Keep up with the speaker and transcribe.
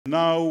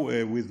Now,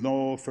 with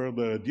no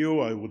further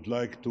ado, I would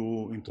like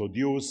to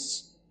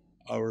introduce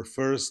our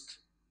first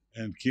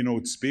and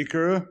keynote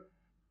speaker.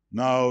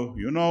 Now,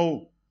 you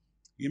know,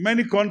 in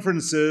many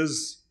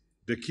conferences,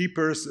 the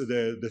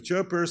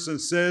chairperson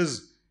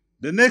says,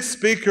 the next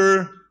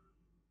speaker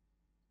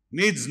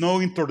needs no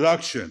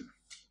introduction.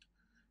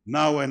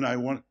 Now, when I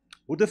want,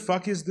 who the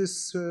fuck is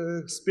this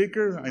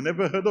speaker? I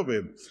never heard of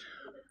him.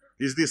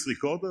 Is this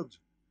recorded?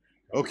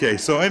 Okay,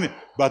 so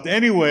but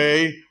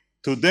anyway,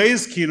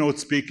 today's keynote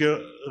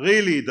speaker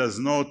really does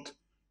not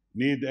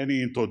need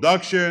any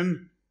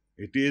introduction.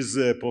 It is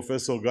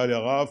Professor Galia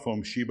Rahav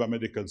from Sheba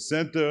Medical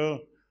Center,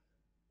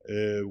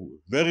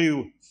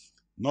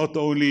 not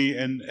only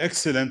an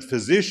excellent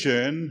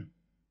physician,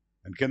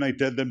 and can I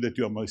tell them that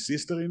you are my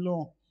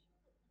sister-in-law?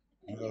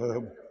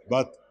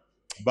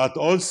 But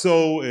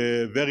also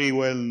very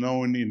well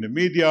known in the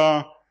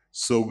media.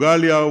 So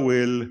Galia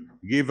will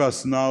give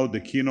us now the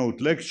keynote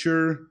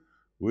lecture,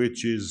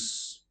 which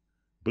is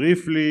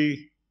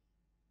briefly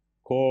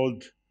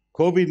called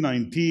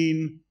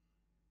COVID-19,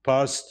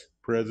 Past,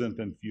 Present,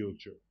 and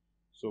Future.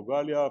 So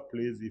Galia,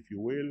 please, if you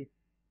will,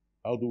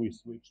 how do we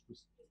switch to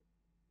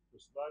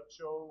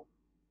slideshow?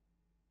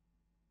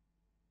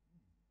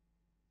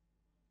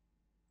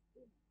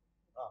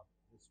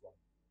 This one.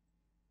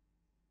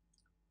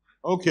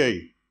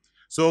 Okay,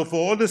 so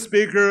for all the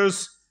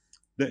speakers,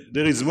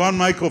 there is one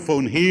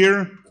microphone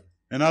here,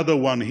 another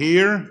one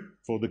here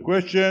for the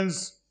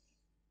questions.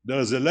 There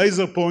is a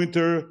laser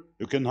pointer.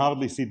 You can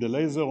hardly see the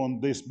laser on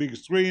this big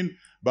screen,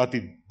 but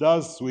it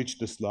does switch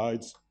the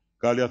slides.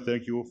 Galia,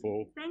 thank you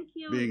for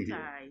being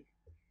here.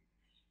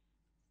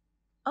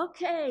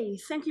 Okay,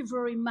 thank you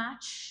very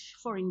much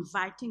for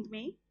inviting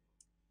me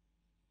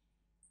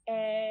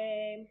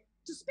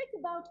to speak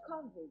about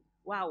COVID.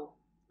 Wow.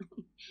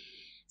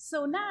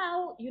 So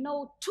now,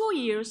 2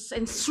 years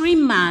and 3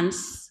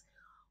 months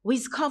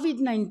with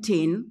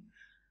COVID-19,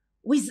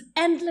 with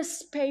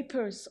endless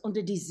papers on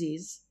the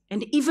disease,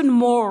 and even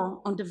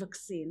more on the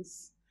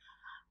vaccines,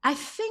 I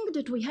think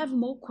that we have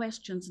more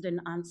questions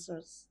than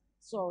answers.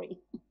 Sorry.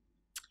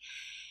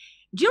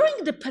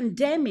 During the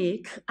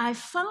pandemic, I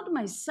found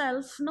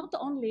myself not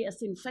only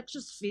as an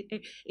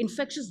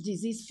infectious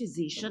disease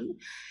physician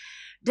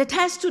that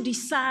has to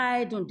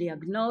decide on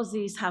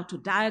diagnosis, how to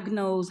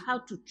diagnose, how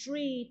to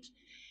treat,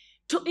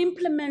 to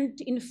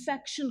implement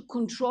infection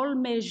control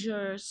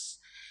measures,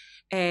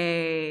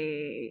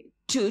 to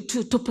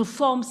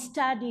perform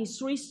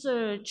studies,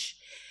 research,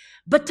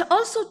 but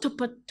also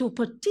to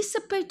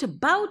participate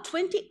about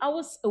 20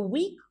 hours a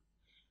week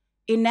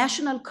in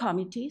national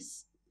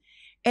committees.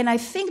 And I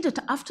think that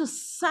after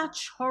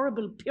such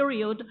horrible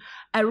period,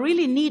 I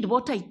really need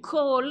what I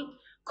call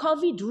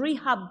COVID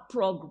rehab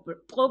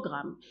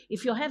program.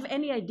 If you have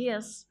any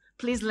ideas,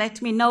 please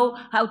let me know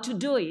how to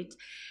do it.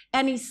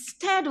 And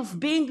instead of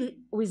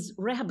being with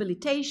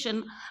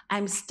rehabilitation,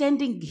 I'm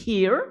standing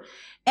here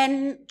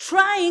and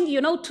trying,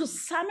 to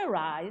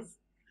summarize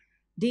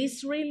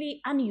this really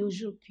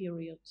unusual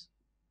period.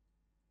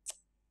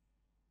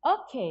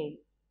 Okay.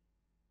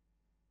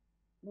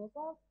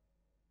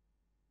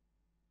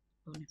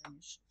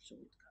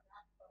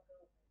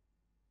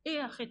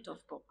 יהיה הכי טוב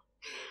פה.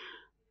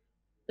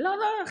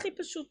 לא, הכי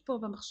פשוט פה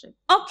במחשב.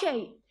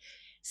 Okay.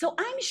 So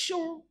I'm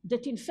sure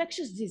that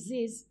infectious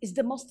disease is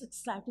the most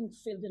exciting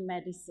field in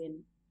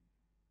medicine.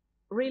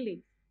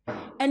 Really.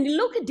 And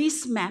look at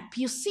this map.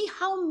 You see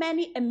how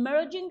many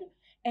emerging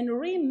and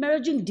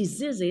re-emerging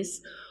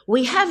diseases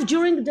we have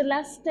during the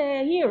last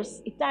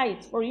years.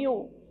 Itai,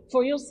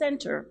 for your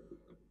center.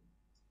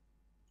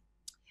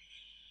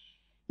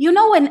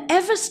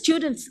 Whenever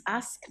students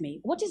ask me,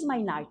 what is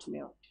my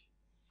nightmare?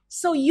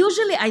 So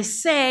usually I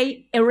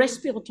say a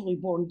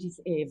respiratory-borne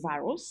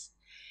virus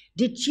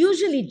that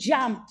usually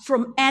jump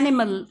from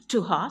animal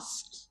to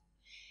host,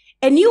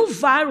 a new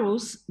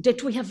virus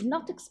that we have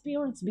not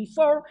experienced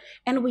before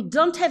and we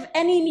don't have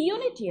any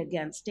immunity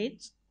against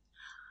it,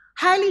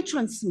 highly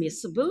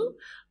transmissible,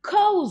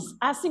 cause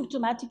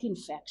asymptomatic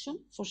infection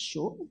for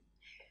sure,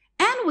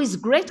 and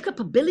with great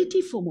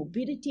capability for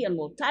morbidity and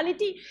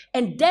mortality,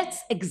 and that's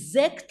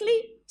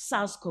exactly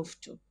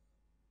SARS-CoV-2.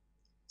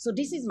 So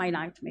this is my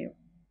nightmare.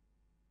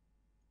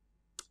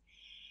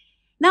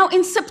 Now,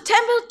 in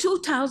September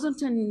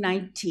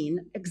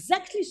 2019,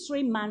 exactly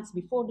 3 months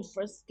before the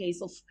first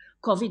case of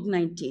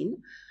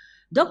COVID-19,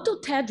 Dr.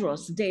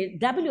 Tedros, the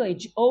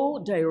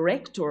WHO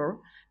director,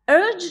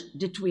 urged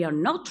that we are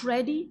not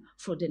ready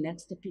for the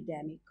next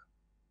epidemic.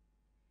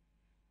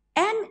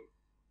 And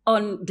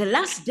on the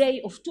last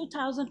day of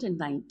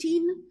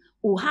 2019,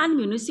 Wuhan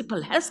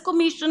Municipal Health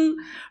Commission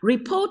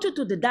reported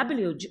to the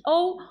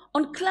WHO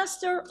on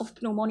cluster of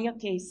pneumonia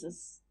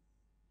cases.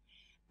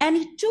 And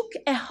it took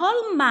a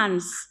whole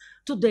month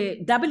to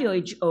the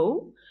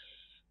WHO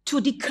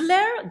to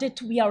declare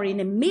that we are in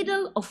the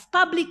middle of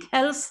public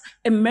health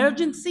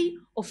emergency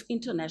of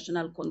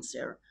international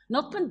concern,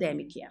 not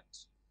pandemic yet.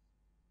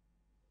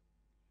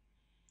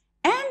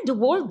 And the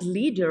world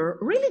leader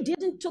really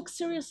didn't take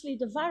seriously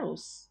the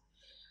virus.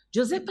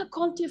 Giuseppe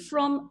Conte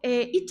from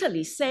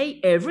Italy say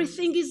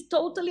everything is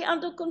totally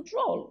under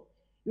control.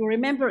 You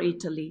remember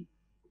Italy.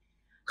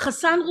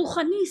 Hassan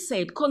Rouhani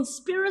said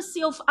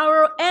conspiracy of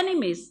our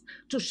enemies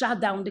to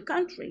shut down the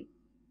country.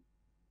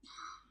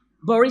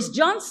 Boris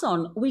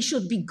Johnson, we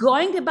should be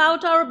going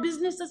about our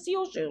business as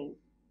usual.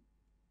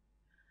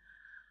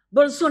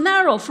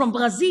 Bolsonaro from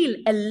Brazil,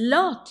 a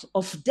lot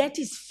of that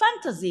is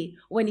fantasy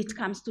when it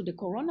comes to the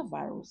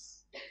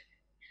coronavirus.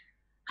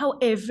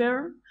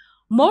 However,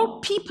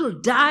 more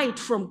people died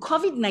from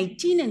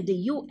COVID-19 in the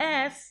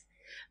US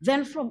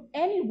than from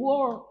any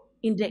war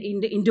in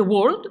the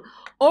world,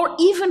 or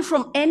even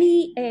from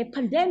any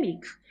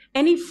pandemic,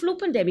 any flu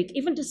pandemic,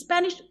 even the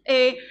Spanish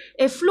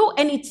flu,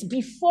 and it's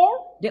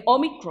before the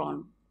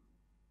Omicron.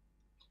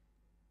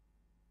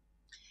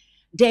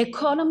 The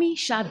economy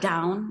shut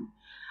down.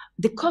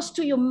 The cost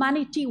to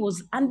humanity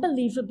was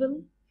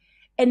unbelievable,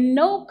 and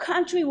no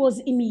country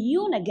was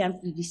immune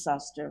against the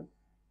disaster.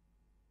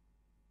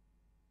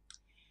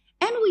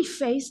 And we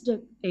faced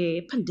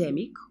a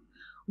pandemic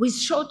with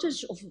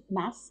shortage of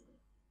masks.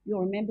 You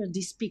remember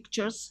these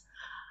pictures,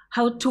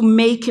 how to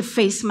make a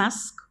face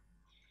mask.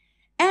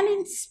 And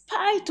in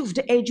spite of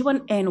the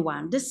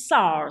H1N1, the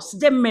SARS,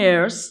 the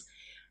MERS,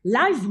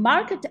 live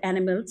market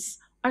animals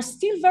are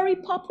still very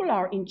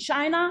popular in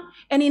China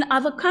and in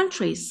other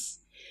countries.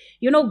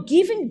 You know,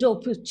 giving the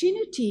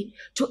opportunity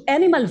to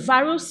animal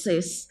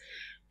viruses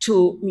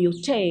to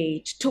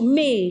mutate, to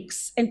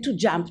mix, and to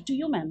jump to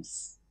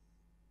humans.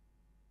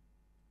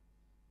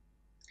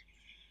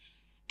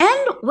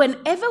 And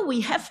whenever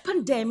we have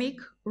pandemic,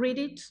 read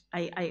it,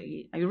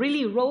 I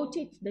really wrote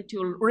it that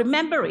you'll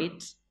remember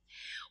it.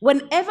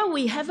 Whenever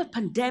we have a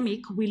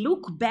pandemic, we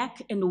look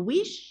back and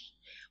wish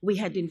we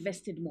had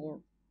invested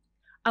more.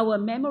 Our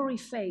memory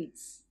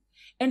fades,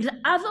 and the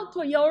other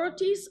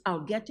priorities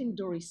are getting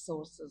the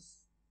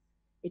resources.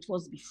 It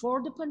was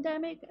before the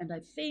pandemic, and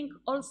I think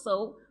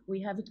also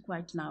we have it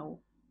quite now.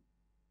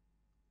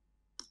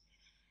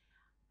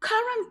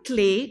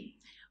 Currently,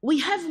 we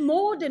have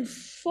more than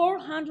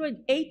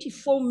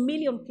 484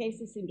 million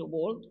cases in the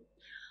world,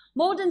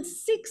 more than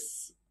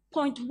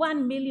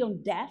 6.1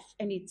 million deaths,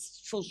 and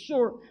it's for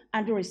sure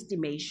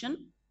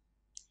underestimation.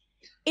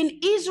 In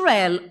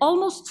Israel,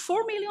 almost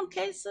 4 million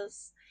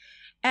cases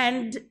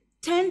and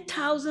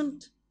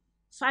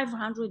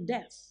 10,500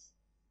 deaths.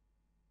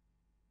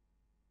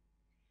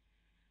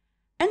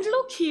 And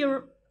look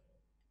here,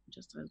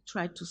 just I'll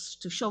try to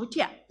show it,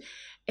 yeah.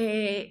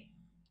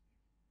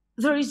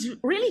 There is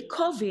really,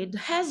 COVID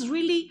has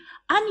really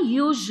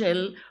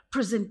unusual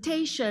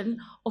presentation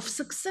of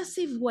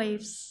successive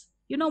waves,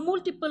 you know,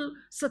 multiple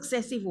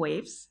successive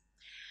waves.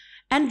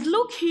 And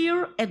look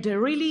here at the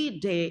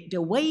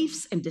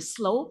waves and the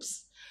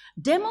slopes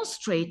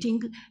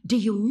demonstrating the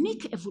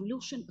unique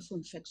evolution of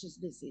infectious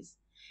disease.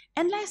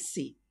 And let's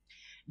see,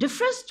 the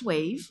first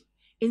wave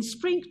in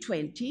spring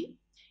 20,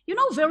 you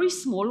know, very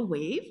small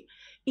wave,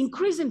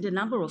 increase in the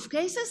number of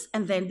cases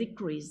and then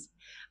decrease.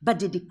 But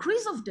the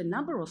decrease of the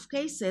number of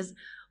cases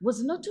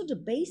was not to the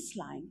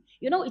baseline.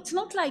 You know, it's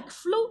not like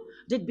flu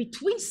that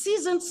between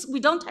seasons we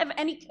don't have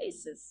any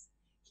cases.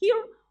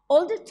 Here,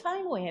 all the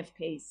time we have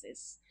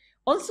cases,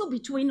 also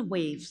between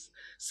waves.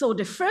 So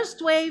the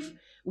first wave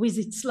with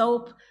its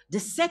slope, the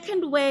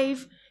second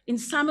wave in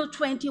summer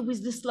 20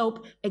 with the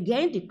slope,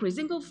 again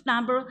decreasing of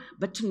number,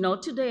 but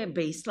not to the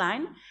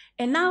baseline.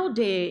 And now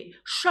the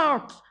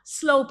sharp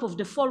slope of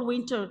the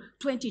fall-winter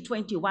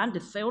 2021, the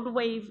third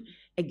wave,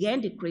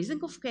 again decreasing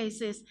of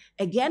cases,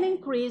 again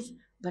increase,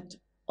 but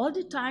all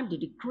the time the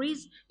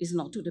decrease is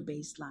not to the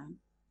baseline.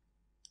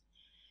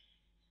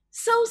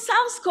 So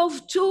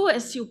SARS-CoV-2,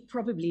 as you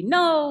probably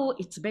know,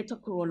 it's beta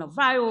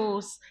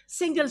coronavirus,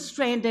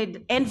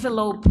 single-stranded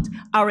enveloped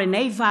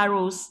RNA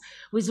virus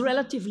with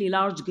relatively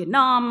large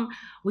genome,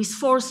 with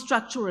 4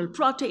 structural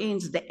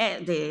proteins,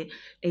 the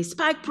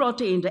spike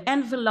protein, the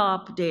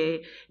envelope,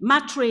 the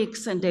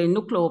matrix, and the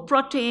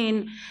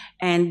nucleoprotein,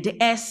 and the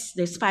S,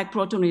 the spike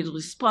protein, is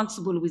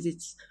responsible with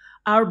its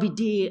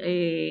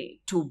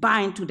RBD to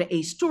bind to the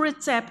ACE2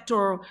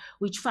 receptor,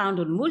 which found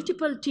on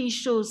multiple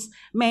tissues,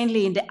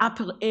 mainly in the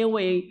upper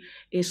airway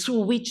through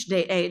which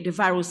the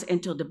virus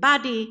entered the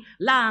body,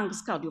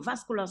 lungs,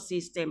 cardiovascular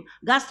system,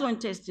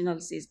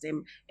 gastrointestinal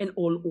system, and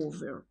all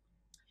over.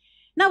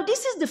 Now,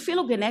 this is the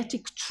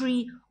phylogenetic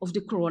tree of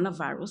the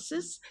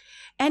coronaviruses,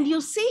 and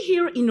you see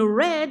here in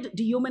red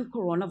the human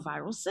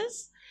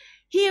coronaviruses.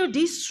 Here,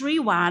 these 3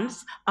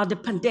 ones are the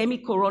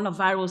pandemic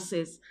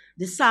coronaviruses,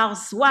 the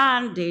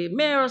SARS-1, the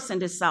MERS,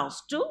 and the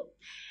SARS-2.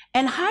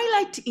 And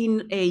highlight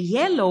in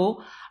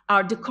yellow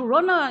are the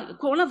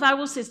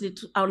coronaviruses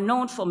that are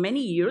known for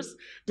many years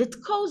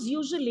that cause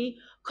usually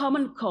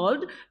common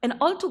cold. And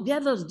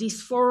altogether,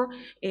 these 4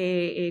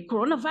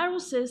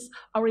 coronaviruses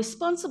are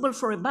responsible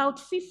for about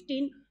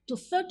 15 to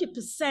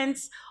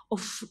 30%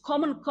 of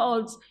common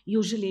colds,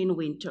 usually in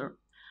winter.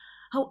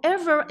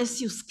 However, as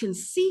you can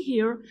see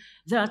here,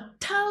 there are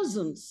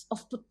thousands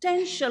of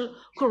potential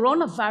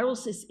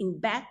coronaviruses in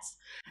bats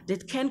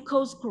that can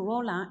cause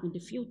corona in the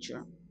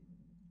future.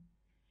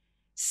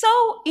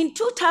 So in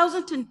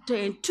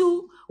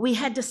 2002, we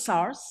had the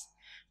SARS.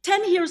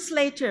 10 years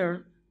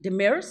later, the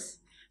MERS.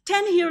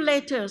 10 years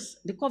later,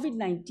 the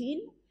COVID-19.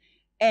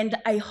 And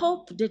I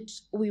hope that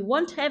we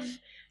won't have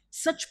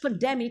such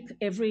pandemic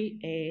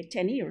every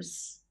 10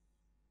 years.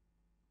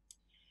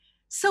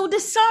 So the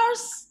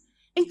SARS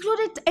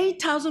included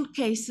 8,000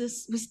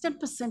 cases with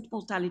 10%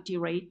 mortality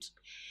rate.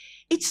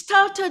 It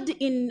started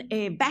in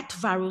bat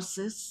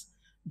viruses,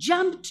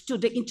 jumped to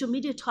the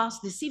intermediate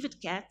host, the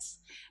civet cats,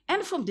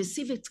 and from the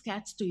civet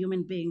cats to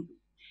human beings.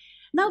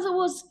 Now there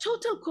was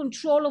total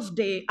control of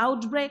the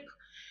outbreak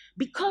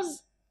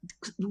because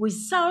with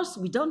SARS,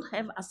 we don't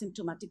have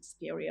asymptomatic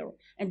carrier,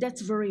 and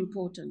that's very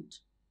important.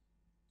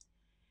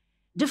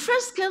 The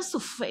first case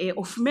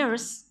of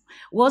MERS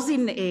was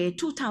in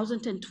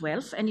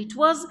 2012, and it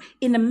was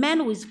in a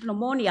man with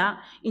pneumonia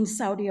in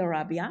Saudi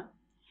Arabia.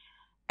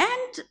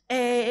 And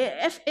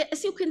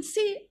as you can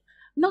see,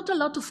 not a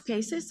lot of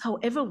cases,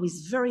 however, with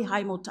very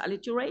high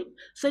mortality rate,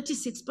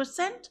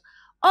 36%,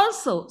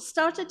 also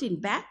started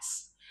in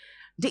bats,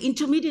 the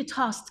intermediate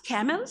host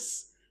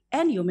camels,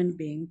 and human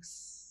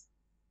beings.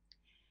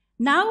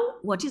 Now,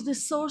 what is the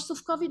source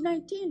of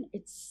COVID-19?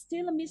 It's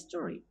still a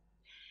mystery.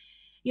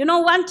 You know,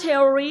 one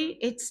theory,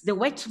 it's the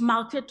wet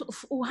market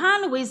of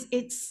Wuhan with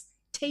its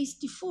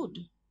tasty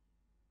food.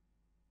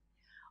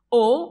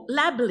 Or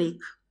lab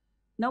leak.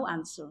 No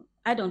answer.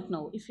 I don't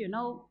know. If you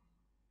know,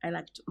 I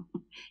like to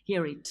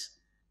hear it.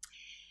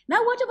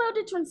 Now, what about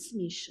the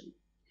transmission?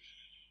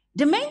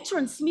 The main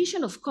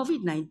transmission of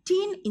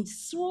COVID-19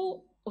 is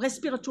through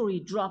respiratory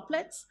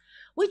droplets,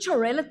 which are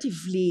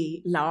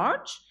relatively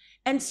large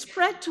and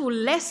spread to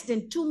less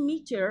than 2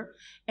 meters.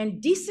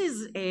 And this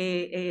is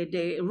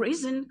the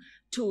reason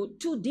to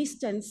 2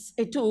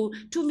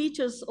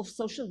 meters of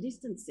social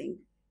distancing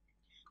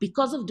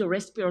because of the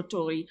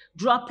respiratory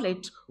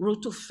droplet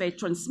route of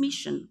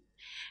transmission.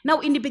 Now,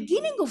 in the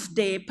beginning of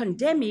the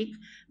pandemic,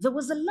 there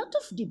was a lot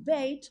of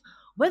debate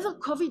whether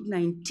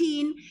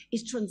COVID-19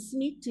 is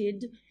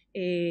transmitted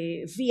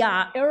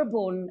via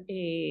airborne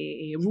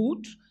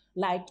route,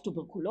 like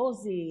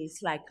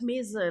tuberculosis, like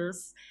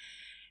measles.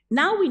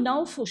 Now we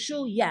know for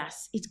sure,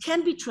 yes, it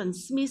can be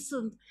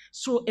transmitted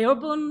through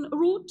airborne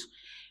route,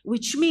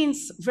 which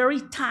means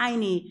very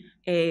tiny,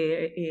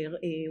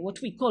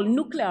 what we call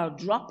nuclear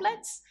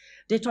droplets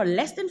that are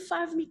less than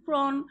 5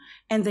 micron,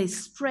 and they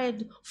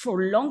spread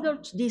for longer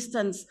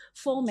distance,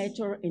 4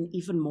 meters and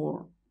even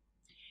more.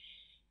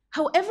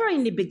 However,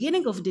 in the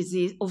beginning of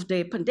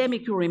the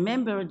pandemic, you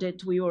remember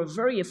that we were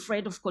very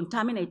afraid of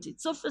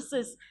contaminated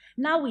surfaces.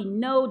 Now we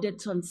know that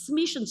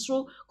transmission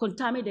through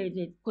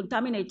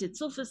contaminated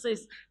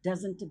surfaces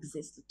doesn't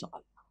exist at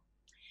all.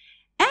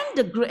 And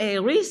the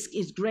risk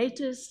is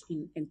greatest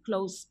in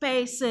enclosed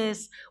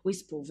spaces,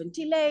 with poor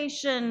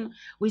ventilation,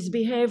 with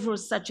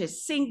behaviors such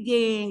as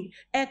singing,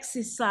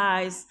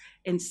 exercise,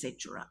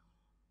 etc.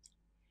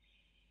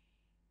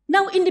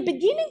 Now, in the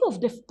beginning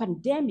of the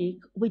pandemic,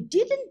 we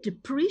didn't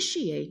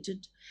appreciate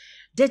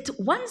that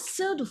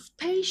 1/3 of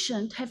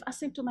patients have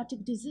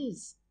asymptomatic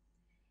disease.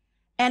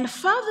 And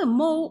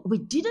furthermore, we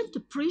didn't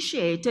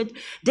appreciate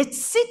that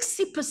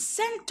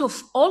 60%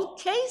 of all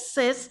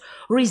cases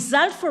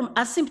result from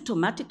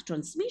asymptomatic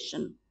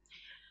transmission.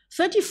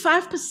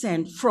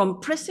 35% from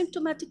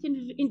pre-symptomatic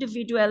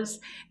individuals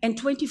and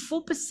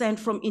 24%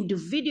 from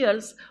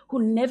individuals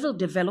who never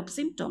develop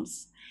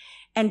symptoms.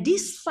 And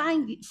this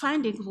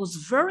finding was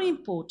very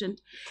important,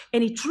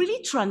 and it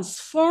really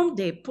transformed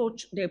the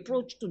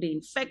approach to the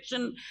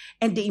infection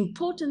and the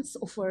importance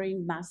of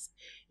wearing masks.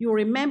 You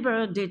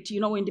remember that, you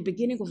know, in the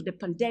beginning of the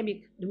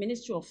pandemic, the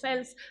Ministry of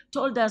Health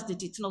told us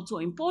that it's not so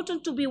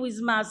important to be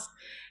with masks,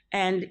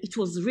 and it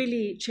was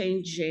really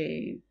changed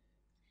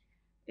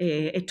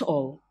at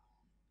all.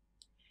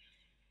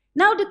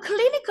 Now, the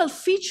clinical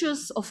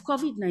features of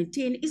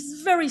COVID-19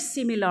 is very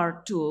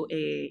similar to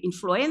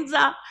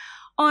influenza,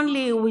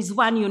 only with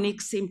one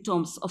unique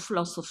symptoms of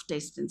loss of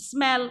taste and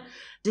smell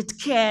that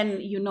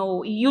can, you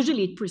know,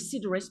 usually it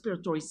precedes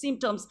respiratory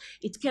symptoms.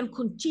 It can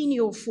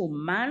continue for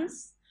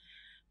months.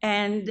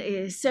 And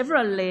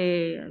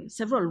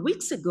several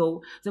weeks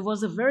ago, there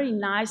was a very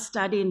nice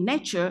study in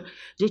Nature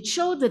that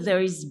showed that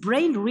there is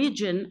brain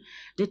regions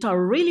that are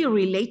really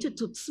related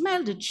to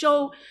smell that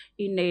show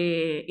in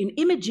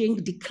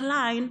imaging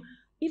decline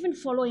even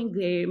following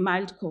the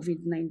mild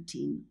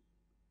COVID-19.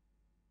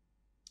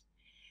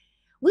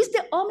 With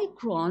the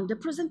Omicron, the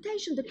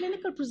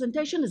clinical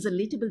presentation is a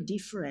little bit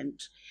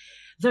different.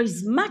 There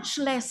is much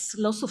less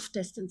loss of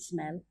taste and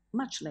smell,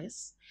 much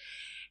less.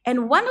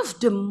 And one of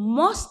the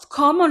most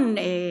common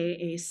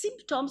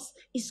symptoms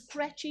is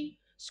scratchy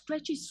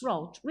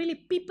throat. Really,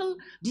 people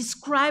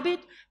describe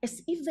it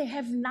as if they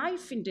have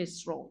knife in their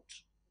throat.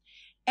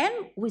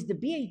 And with the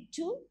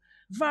BA2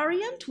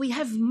 variant, we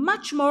have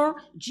much more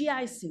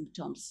GI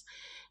symptoms: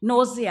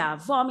 nausea,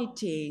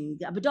 vomiting,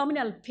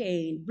 abdominal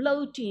pain,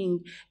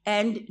 bloating,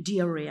 and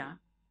diarrhea.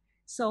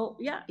 So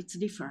yeah, it's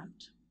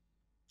different.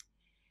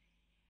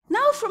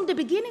 Now, from the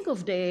beginning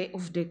of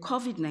the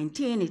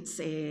COVID-19, it's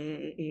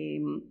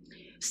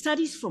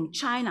studies from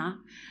China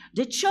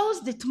that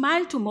shows that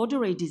mild to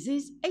moderate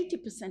disease,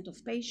 80%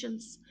 of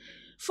patients,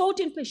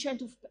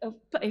 14%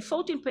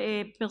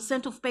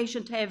 of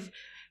patients have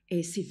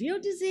a severe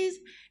disease,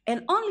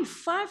 and only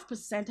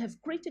 5%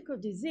 have critical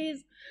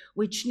disease,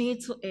 which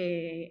needs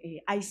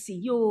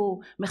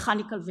ICU,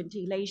 mechanical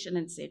ventilation,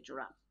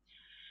 etc.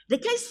 The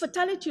case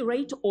fatality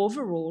rate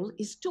overall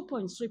is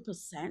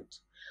 2.3%.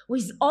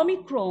 With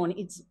Omicron,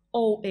 it's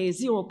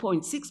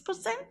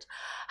 0.6%.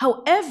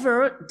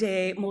 However,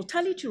 the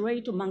mortality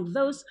rate among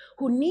those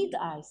who need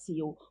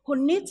ICU, who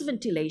needs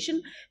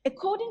ventilation,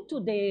 according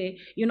to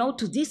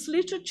to this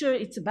literature,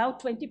 it's about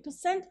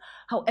 20%.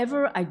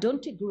 However, I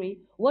don't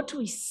agree. What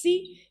we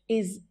see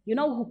is,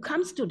 who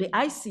comes to the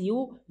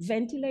ICU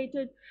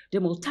ventilated, the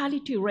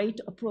mortality rate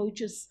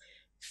approaches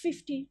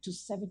 50 to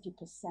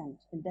 70%,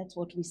 and that's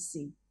what we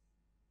see.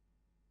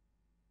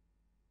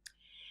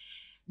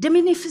 The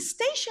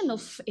manifestation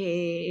of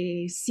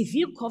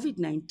severe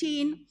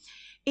COVID-19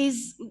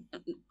 is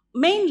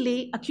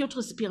mainly acute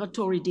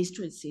respiratory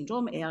distress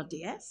syndrome,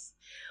 ARDS.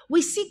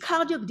 We see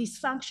cardiac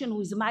dysfunction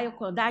with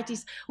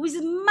myocarditis, which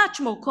is much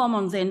more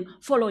common than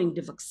following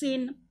the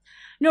vaccine.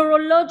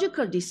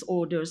 Neurological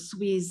disorders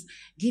with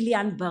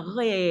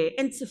Guillain-Barré,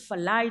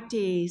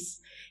 encephalitis,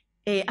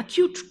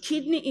 acute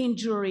kidney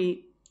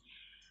injury.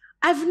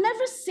 I've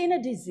never seen a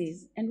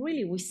disease, and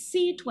really we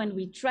see it when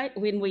we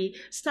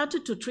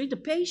started to treat the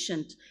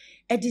patient,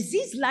 a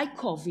disease like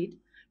COVID,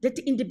 that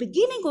in the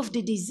beginning of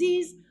the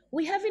disease,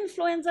 we have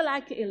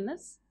influenza-like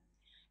illness,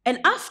 and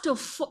after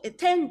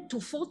 10 to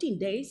 14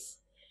 days,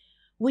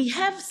 we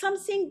have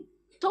something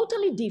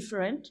totally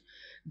different.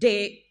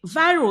 The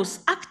virus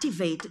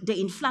activates the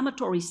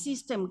inflammatory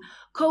system,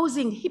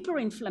 causing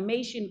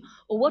hyperinflammation,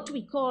 or what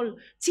we call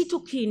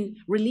cytokine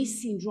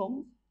release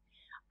syndrome.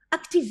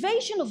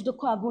 Activation of the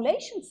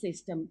coagulation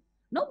system,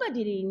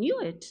 nobody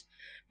knew it,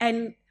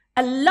 and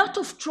a lot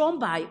of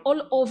thrombi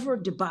all over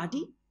the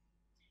body.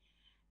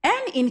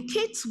 And in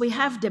kids, we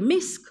have the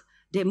MISC,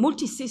 the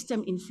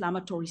multi-system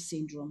inflammatory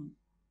syndrome.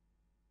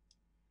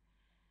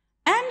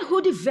 And who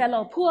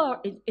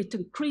are at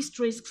increased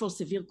risk for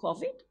severe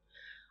COVID?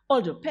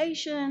 Older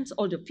patients,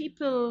 older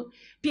people,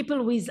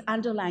 people with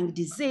underlying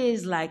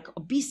disease like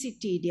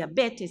obesity,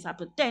 diabetes,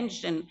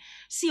 hypertension,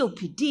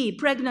 COPD,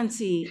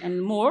 pregnancy,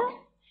 and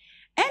more.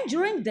 And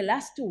during the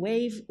last two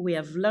waves, we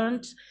have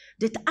learned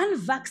that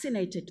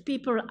unvaccinated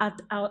people are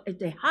at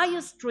the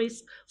highest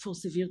risk for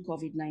severe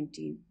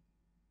COVID-19.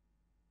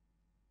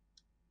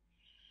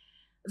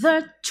 There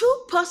are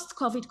two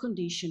post-COVID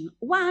conditions.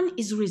 One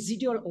is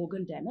residual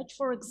organ damage.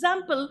 For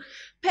example,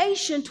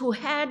 patients who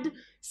had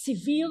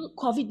severe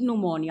COVID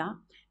pneumonia,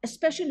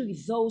 especially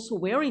those who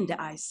were in the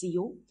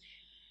ICU,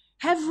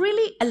 have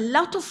really a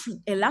lot of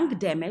lung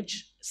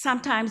damage.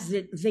 Sometimes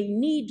they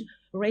need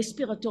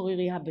respiratory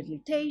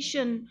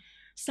rehabilitation.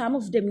 Some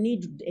of them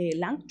need a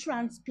lung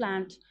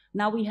transplant.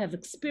 Now we have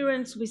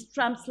experience with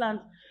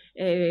transplant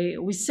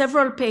with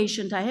several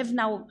patients. I have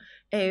now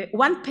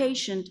one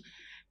patient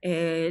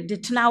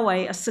that now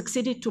I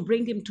succeeded to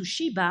bring him to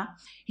Sheba.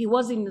 He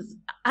was in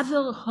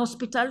other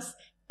hospitals,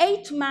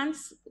 8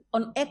 months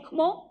on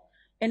ECMO,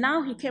 and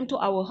now he came to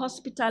our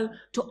hospital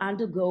to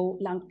undergo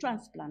lung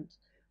transplant.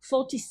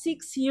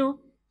 46-year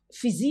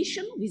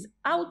physician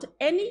without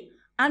any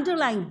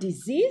underlying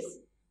disease,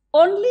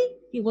 only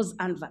he was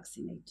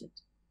unvaccinated.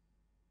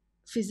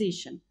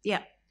 Physician,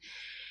 yeah.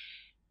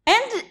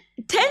 And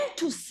 10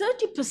 to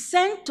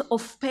 30%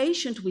 of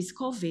patients with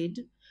COVID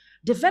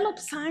develop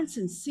signs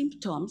and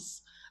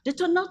symptoms that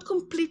are not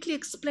completely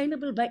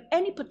explainable by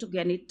any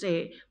pathogenic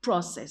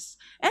process.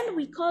 And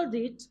we called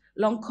it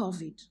long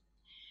COVID.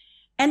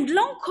 And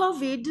long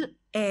COVID,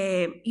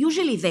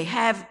 usually they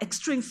have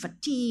extreme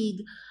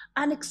fatigue,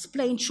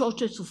 unexplained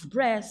shortness of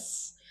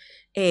breath,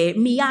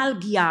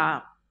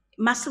 myalgia,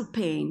 muscle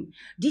pain,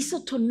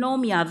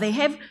 dysautonomia. They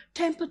have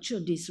temperature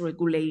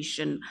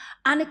dysregulation,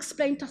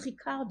 unexplained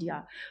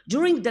tachycardia.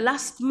 During the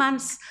last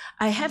months,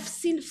 I have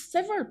seen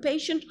several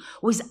patients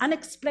with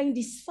unexplained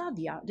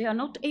dysphagia. They are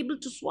not able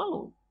to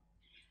swallow.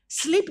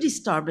 Sleep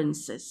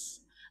disturbances,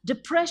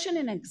 depression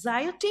and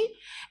anxiety,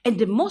 and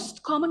the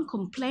most common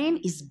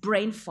complaint is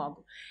brain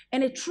fog.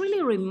 And it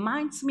really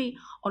reminds me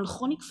on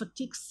chronic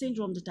fatigue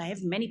syndrome that I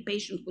have many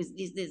patients with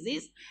this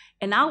disease,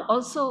 and now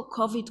also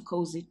COVID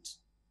causes it.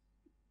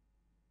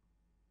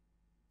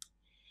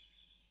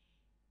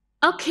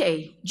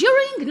 Okay,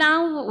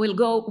 now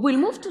we'll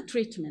move to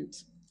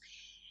treatment.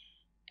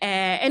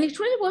 And it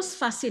really was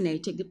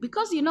fascinating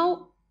because,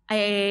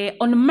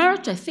 on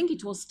March, I think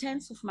it was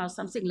 10th of March,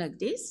 something like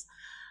this,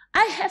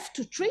 I have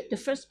to treat the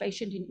first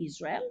patient in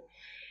Israel.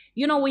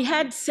 We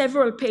had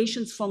several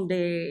patients from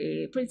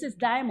the Princess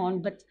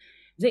Diamond, but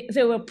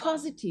they were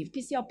positive,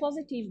 PCR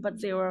positive,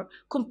 but they were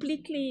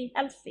completely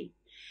healthy.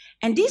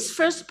 And this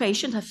first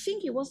patient, I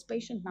think he was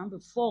patient number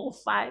 4 or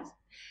 5,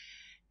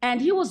 and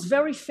he was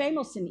very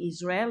famous in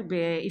Israel.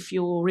 If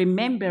you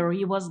remember,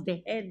 he was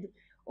the head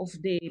of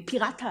the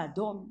Pirat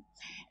Adom,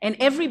 and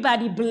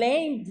everybody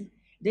blamed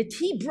that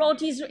he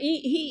brought with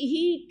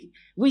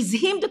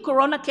him the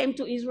corona came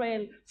to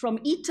Israel from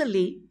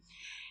Italy,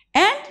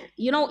 And,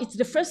 it's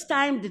the first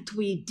time that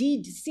we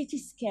did CT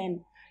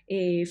scan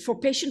for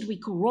patients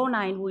with corona,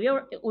 and we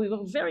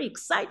were very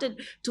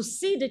excited to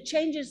see the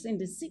changes in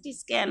the CT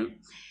scan.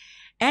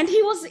 And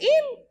he was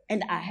ill,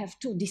 and I have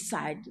to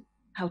decide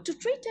how to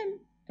treat him.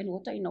 And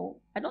what I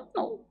don't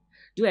know.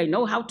 Do I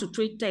know how to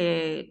treat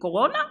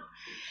corona?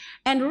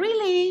 And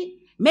really,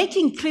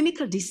 making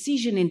clinical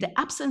decision in the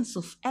absence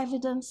of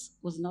evidence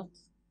was not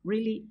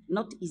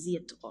easy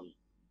at all.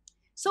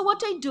 So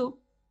what I do?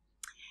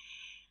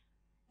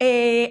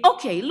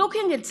 Okay,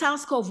 looking at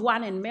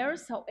SARS-CoV-1 and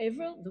MERS,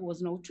 however, there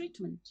was no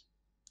treatment.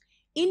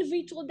 In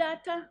vitro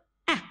data,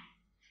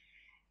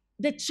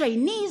 the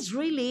Chinese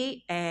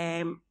really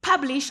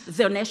published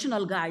their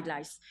national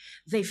guidelines.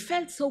 They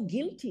felt so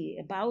guilty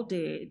about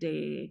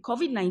the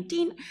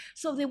COVID-19,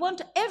 so they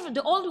want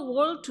all the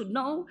world to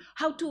know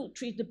how to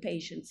treat the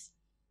patients.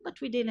 But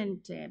we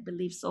didn't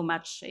believe so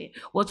much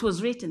what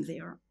was written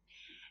there.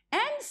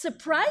 And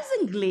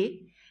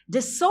surprisingly,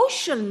 the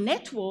social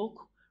network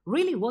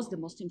really was the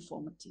most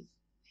informative.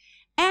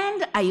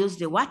 And I used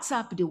the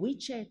WhatsApp, the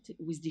WeChat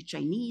with the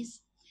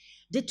Chinese.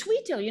 The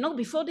Twitter,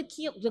 before the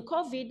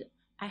COVID,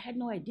 I had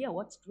no idea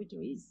what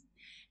Twitter is.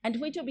 And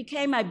Twitter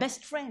became my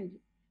best friend.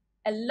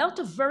 A lot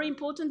of very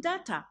important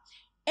data.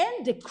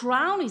 And the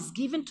crown is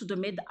given to the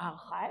Med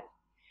Archive.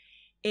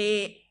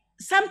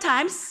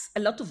 Sometimes a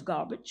lot of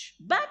garbage,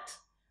 but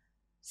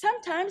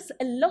sometimes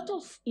a lot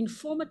of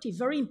informative,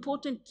 very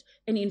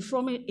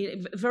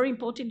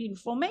important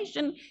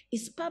information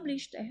is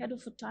published ahead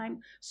of a time.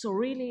 So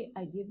really,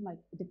 I give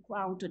the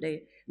crown to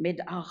the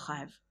Med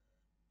Archive.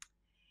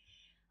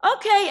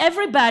 Okay,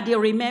 everybody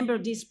remember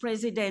this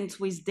president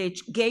with the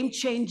game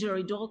changer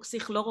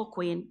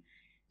hydroxychloroquine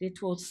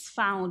that was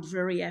found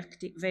very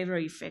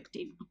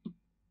effective.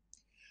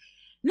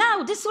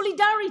 Now, the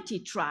solidarity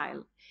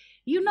trial.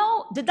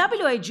 The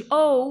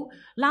WHO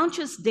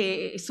launches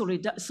the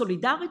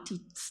solidarity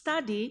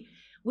study,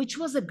 which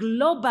was a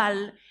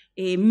global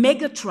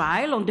mega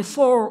trial on the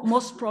 4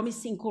 most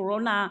promising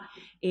corona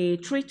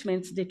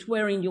treatments that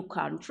were in your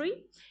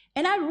country.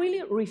 And I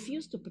really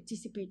refused to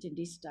participate in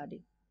this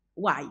study.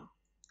 Why?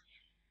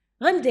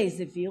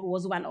 Remdesivir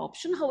was one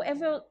option.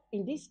 However,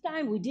 in this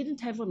time, we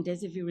didn't have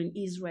remdesivir in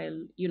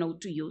Israel,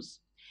 to use.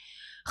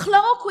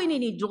 Chloroquine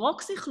and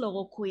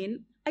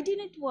hydroxychloroquine, I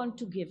didn't want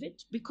to give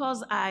it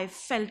because I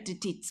felt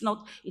that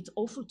it's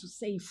awful to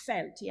say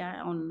felt,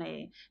 on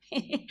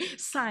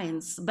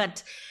science,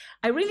 but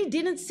I really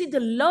didn't see the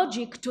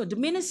logic to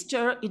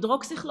administer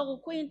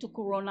hydroxychloroquine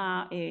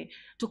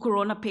to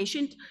corona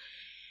patient.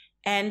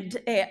 And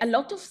a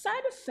lot of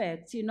side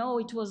effects,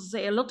 it was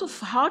a lot of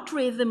heart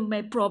rhythm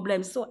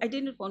problems, so I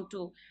didn't want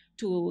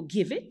to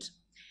give it.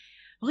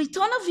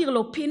 Ritonavir,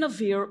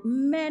 lopinavir,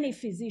 many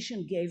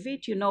physicians gave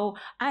it.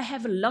 I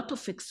have a lot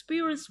of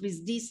experience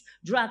with this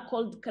drug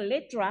called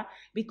Caletra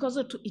because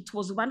it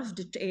was one of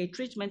the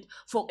treatment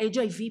for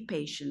HIV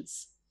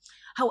patients.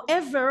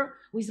 However,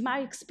 with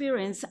my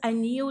experience, I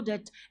knew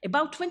that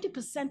about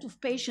 20%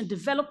 of patients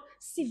develop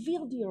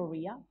severe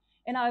diarrhea,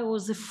 and I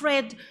was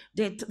afraid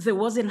that there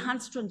was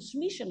enhanced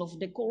transmission of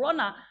the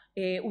corona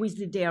with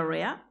the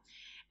diarrhea.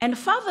 And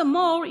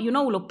furthermore,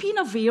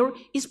 lopinavir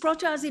is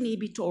protease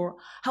inhibitor.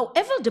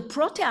 However, the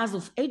protease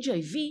of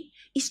HIV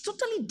is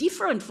totally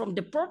different from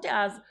the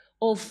protease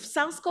of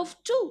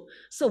SARS-CoV-2.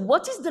 So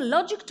what is the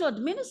logic to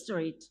administer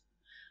it?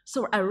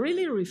 So I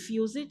really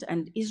refuse it,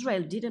 and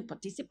Israel didn't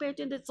participate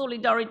in the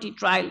solidarity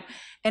trial.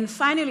 And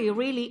finally,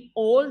 really,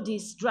 all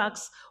these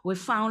drugs were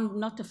found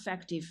not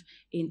effective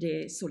in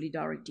the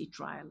solidarity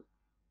trial.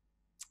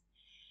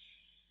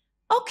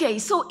 Okay,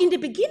 so in the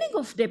beginning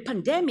of the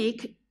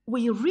pandemic,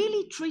 we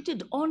really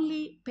treated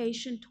only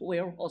patients who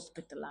were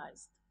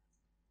hospitalized.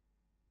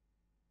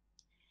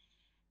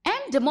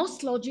 And the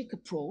most logical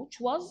approach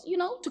was,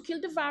 to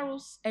kill the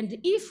virus. And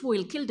if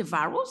we'll kill the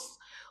virus,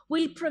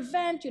 we'll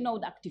prevent,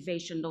 the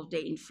activation of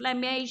the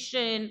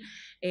inflammation,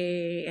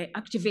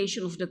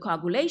 activation of the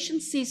coagulation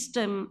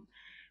system.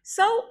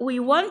 So we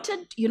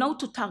wanted,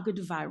 to target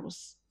the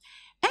virus.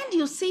 And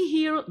you see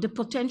here the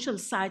potential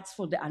sites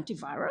for the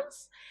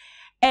antivirals.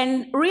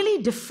 And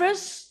really, the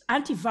first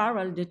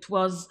antiviral that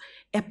was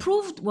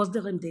approved was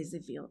the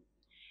remdesivir.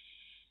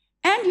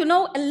 And,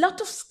 a lot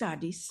of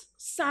studies,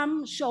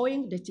 some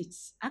showing that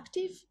it's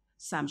active,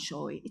 some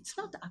showing it's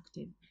not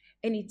active.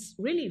 And it's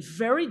really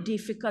very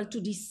difficult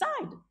to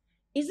decide,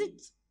 is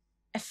it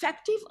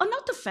effective or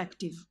not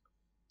effective?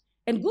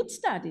 And good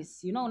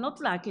studies,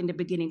 not like in the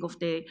beginning of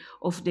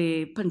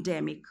the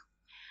pandemic.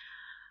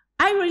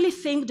 I really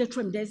think that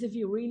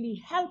remdesivir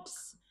really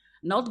helps,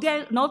 not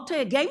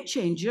a game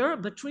changer,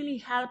 but really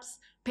helps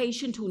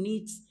patient who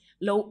needs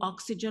low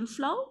oxygen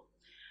flow.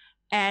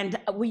 And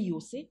we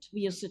use it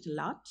a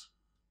lot.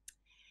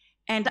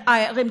 And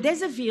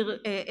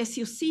remdesivir, as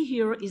you see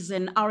here, is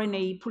an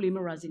RNA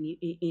polymerase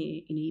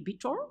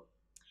inhibitor.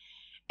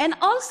 And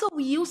also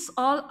we use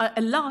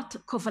a lot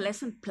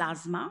convalescent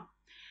plasma.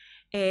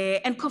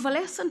 And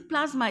convalescent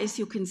plasma, as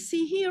you can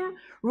see here,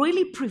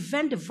 really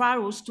prevent the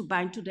virus to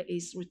bind to the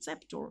ACE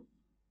receptor.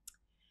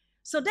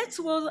 So that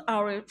was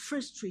our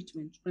first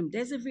treatment,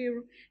 remdesivir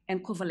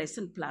and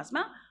convalescent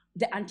plasma,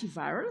 the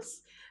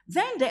antivirals.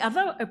 Then the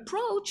other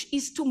approach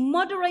is to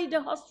moderate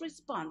the host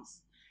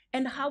response.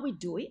 And how we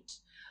do it?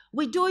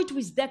 We do it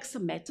with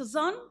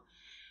dexamethasone,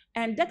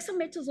 and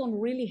dexamethasone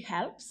really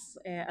helps.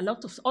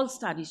 All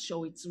studies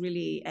show it's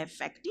really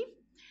effective.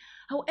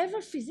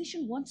 However,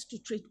 physician wants to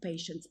treat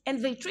patients,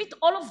 and they treat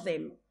all of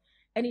them.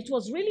 And it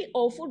was really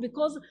awful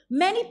because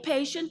many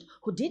patients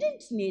who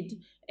didn't need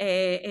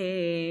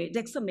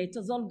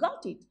dexamethasone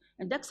got it.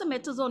 And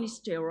dexamethasone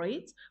is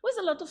steroids with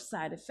a lot of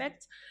side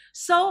effects.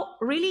 So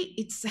really,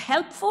 it's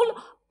helpful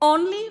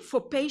only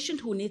for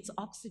patient who needs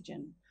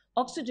oxygen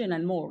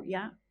and more,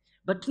 yeah?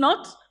 But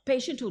not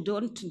patient who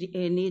don't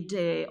need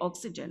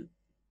oxygen.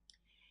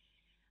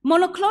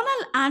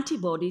 Monoclonal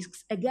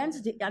antibodies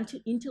against the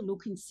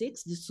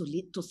interleukin-6, the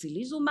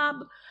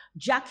tocilizumab,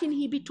 JAK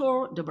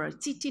inhibitor, the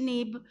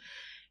baricitinib,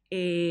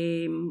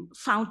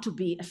 found to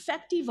be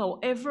effective.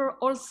 However,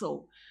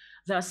 also,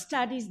 there are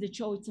studies that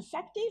show it's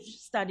effective,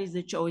 studies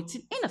that show it's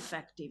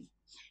ineffective.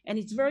 And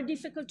it's very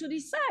difficult to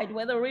decide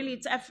whether really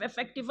it's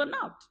effective or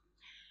not.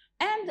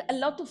 And a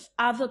lot of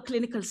other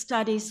clinical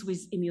studies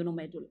with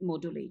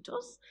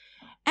immunomodulators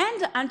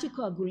and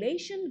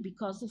anticoagulation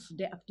because of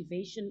the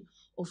activation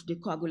of the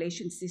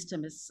coagulation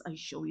system, as I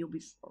showed you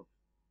before.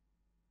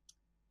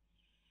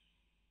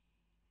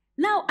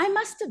 Now, I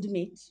must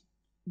admit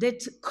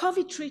that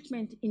COVID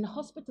treatment in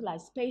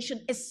hospitalized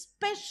patients,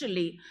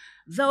 especially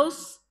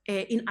those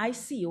in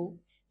ICU,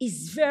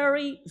 is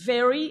very,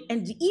 very,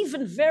 and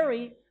even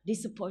very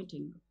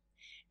disappointing.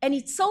 And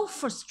it's so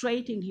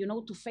frustrating, you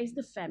know, to face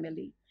the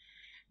family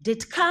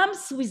that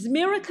comes with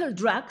miracle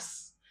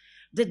drugs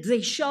that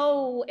they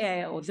show,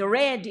 or the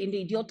read in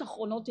the Idiot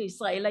Achronot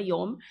Israel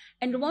Hayom,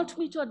 and want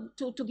me to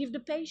give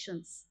the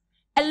patients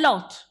a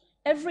lot.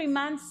 Every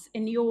month, a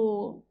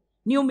new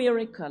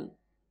miracle.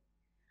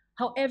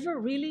 However,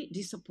 really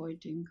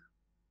disappointing.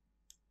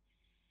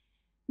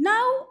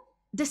 Now,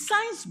 the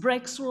science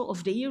breakthrough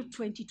of the year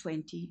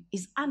 2020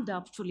 is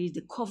undoubtedly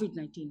the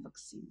COVID-19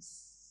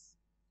 vaccines.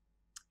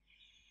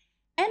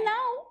 And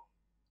now,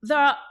 there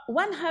are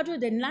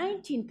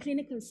 119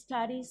 clinical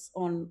studies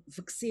on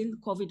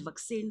COVID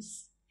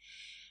vaccines.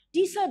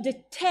 These are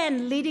the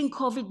 10 leading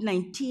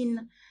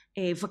COVID-19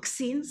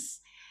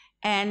 vaccines.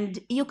 And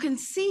you can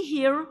see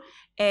here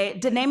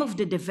the name of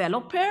the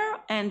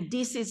developer, and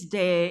this is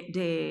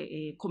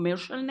the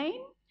commercial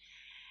name.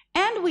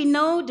 And we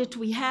know that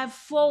we have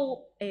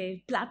 4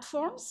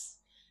 platforms,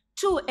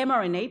 2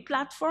 mRNA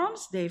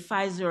platforms, the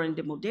Pfizer and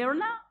the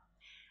Moderna,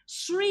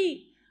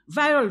 3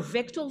 viral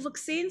vector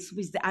vaccines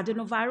with the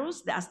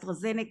adenovirus, the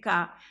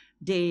AstraZeneca,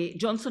 the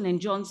Johnson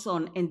 &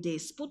 Johnson, and the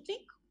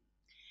Sputnik,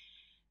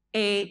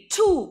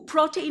 2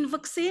 protein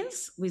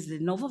vaccines with the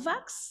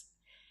Novavax,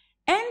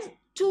 and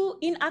 2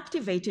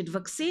 inactivated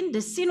vaccines, the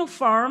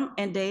Sinopharm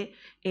and the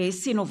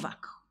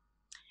Sinovac.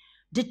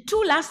 The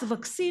 2 last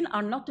vaccines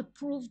are not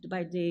approved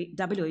by the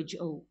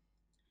WHO.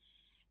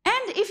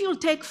 And if you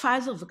take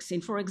Pfizer vaccine,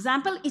 for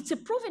example, it's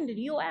approved in the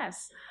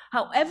US.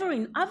 However,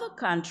 in other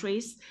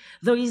countries,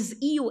 there is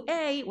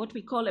EUA, what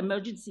we call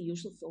emergency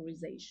use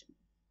authorization.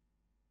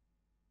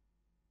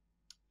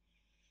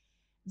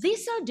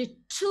 These are the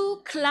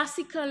 2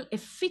 classical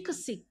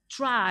efficacy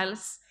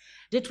trials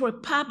that were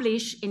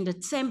published in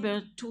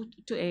December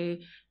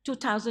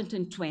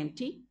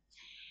 2020.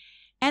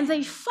 And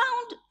they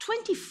found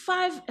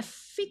 25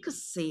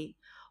 efficacy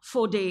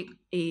for the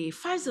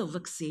Pfizer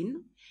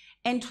vaccine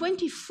and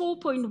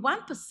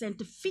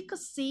 24.1%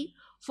 efficacy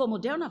for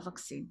Moderna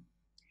vaccine.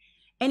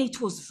 And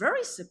it was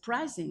very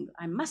surprising,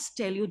 I must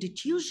tell you,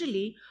 that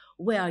usually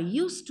we are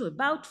used to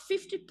about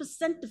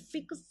 50%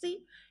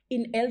 efficacy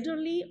in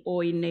elderly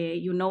or in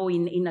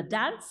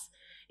adults.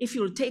 If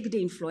you'll take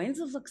the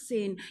influenza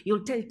vaccine,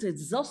 you'll take the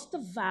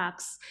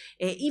Zostavax,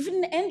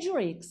 even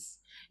Engerix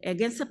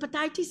against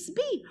hepatitis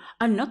B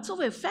are not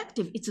so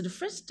effective. It's the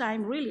first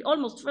time, really,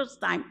 almost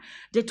first time,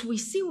 that we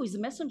see with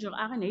messenger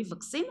RNA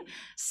vaccine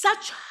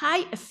such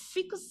high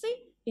efficacy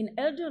in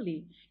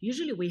elderly.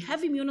 Usually we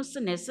have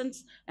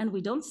immunosenescence and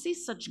we don't see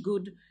such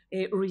good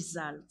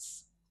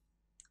results.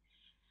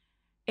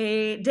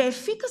 The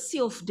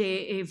efficacy of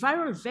the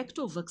viral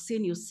vector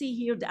vaccine, you see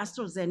here the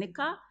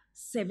AstraZeneca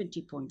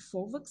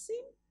 70.4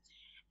 vaccine,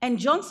 and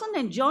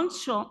Johnson &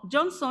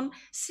 Johnson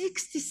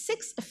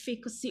 66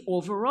 efficacy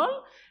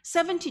overall,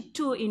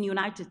 72 in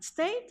United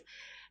States,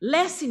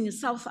 less in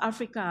South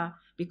Africa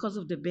because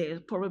of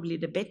probably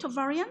the beta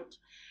variant,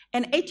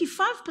 and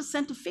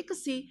 85%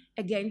 efficacy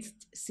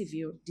against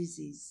severe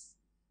disease.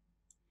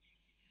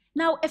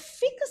 Now,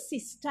 efficacy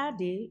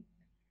study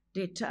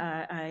that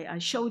I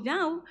showed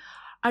now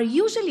are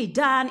usually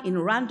done in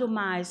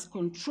randomized,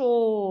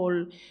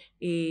 control,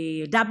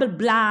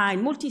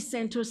 double-blind,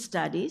 multi-center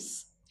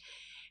studies.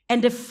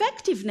 And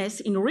effectiveness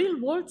in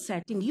real-world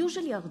setting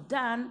usually are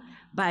done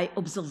by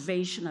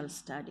observational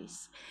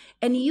studies.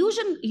 And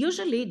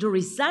usually the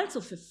results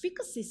of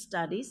efficacy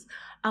studies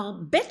are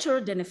better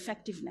than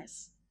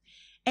effectiveness.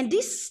 And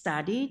this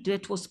study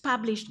that was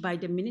published by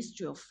the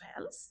Ministry of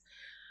Health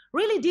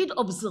really did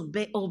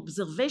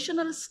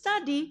observational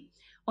study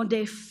on the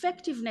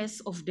effectiveness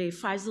of the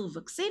Pfizer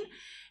vaccine.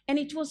 And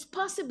it was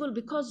possible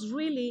because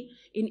really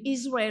in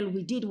Israel,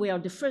 we are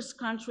the first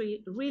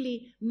country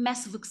really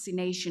mass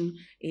vaccination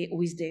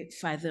with the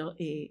Pfizer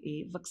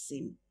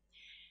vaccine.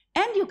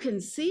 And you can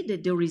see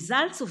that the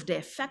results of the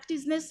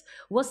effectiveness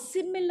was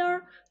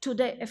similar to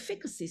the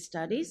efficacy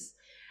studies.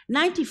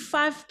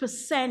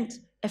 95%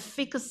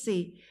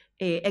 efficacy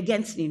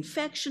against the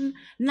infection,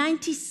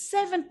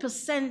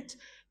 97%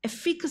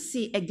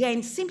 efficacy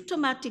against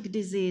symptomatic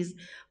disease,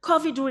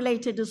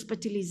 COVID-related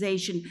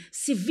hospitalization,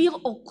 severe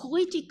or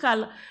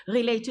critical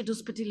related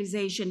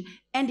hospitalization,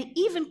 and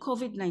even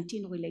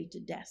COVID-19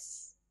 related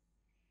deaths.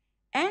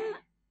 And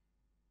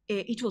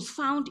it was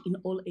found in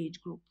all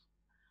age groups.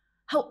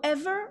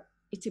 However,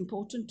 it's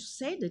important to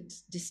say that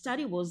the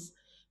study was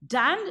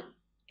done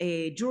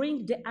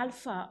during the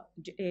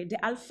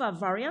alpha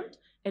variant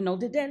and not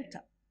the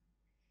Delta.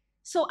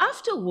 So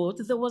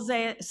afterwards, there was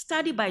a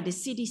study by the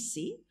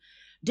CDC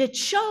that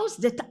shows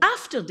that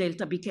after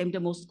Delta became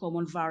the most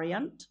common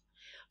variant,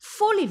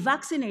 fully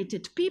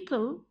vaccinated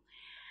people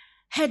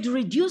had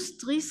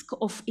reduced risk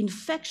of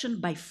infection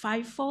by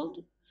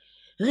 5-fold,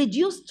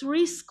 reduced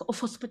risk of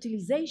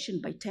hospitalization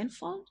by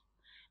 10-fold,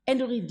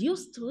 and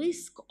reduced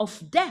risk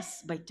of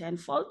death by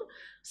 10-fold.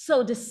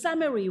 So the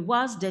summary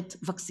was that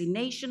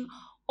vaccination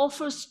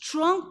offers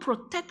strong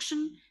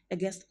protection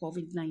against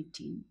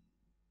COVID-19.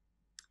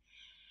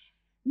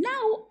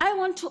 Now I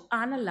want to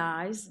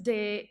analyze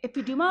the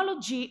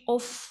epidemiology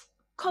of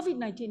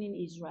COVID-19 in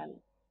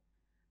Israel.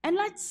 And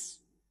let's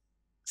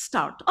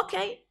start.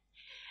 Okay.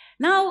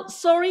 Now,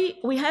 sorry,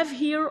 we have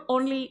here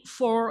only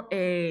 4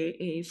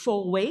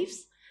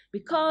 waves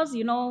because,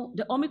 you know,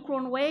 the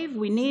Omicron wave,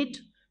 we need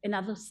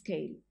another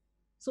scale.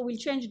 So we'll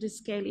change the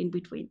scale in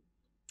between.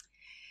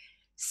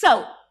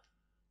 So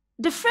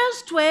the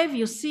first wave,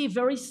 you see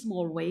very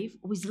small wave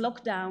with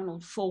lockdown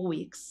of 4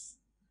 weeks.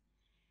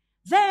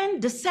 Then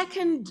the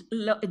second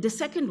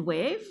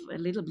wave, a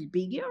little bit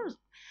bigger,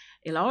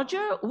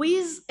 larger,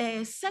 with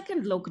a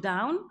second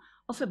lockdown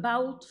of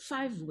about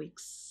 5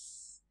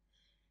 weeks.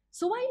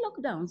 So why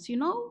lockdowns? You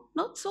know,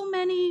 not so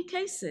many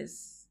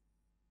cases.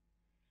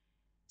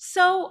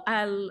 So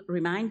I'll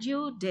remind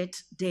you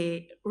that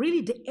the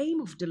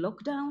aim of the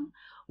lockdown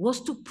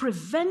was to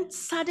prevent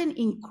sudden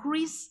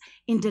increase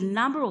in the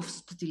number of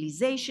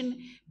hospitalization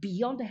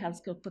beyond the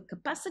healthcare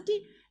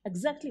capacity,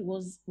 exactly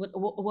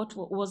what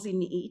was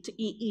in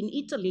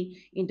Italy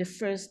in the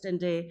first and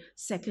the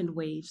second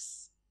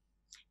waves.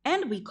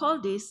 And we call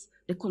this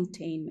the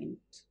containment.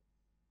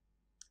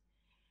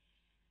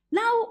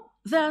 Now,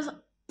 there's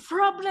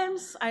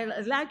problems. I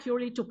like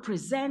really to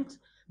present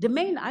the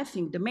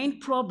main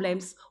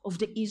problems of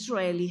the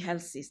Israeli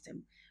health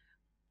system.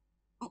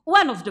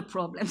 One of the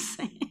problems.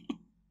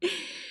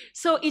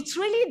 So it's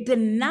really the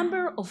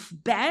number of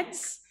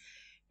beds,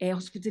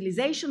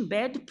 hospitalization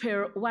bed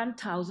per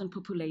 1,000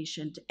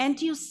 population. And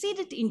you see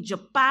that in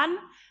Japan,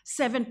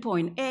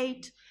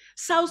 7.8,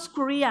 South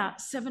Korea,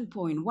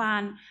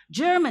 7.1,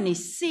 Germany,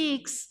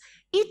 6,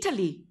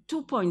 Italy,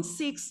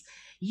 2.6,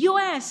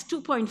 US,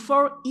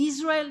 2.4,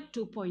 Israel,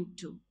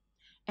 2.2.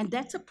 And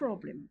that's a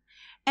problem.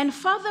 And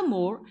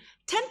furthermore,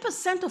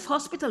 10% of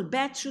hospital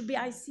beds should be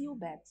ICU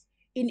beds.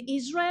 In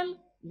Israel,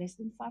 less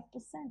than 5%.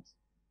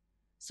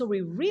 So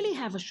we really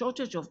have a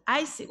shortage of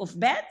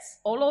beds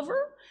all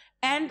over,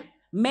 and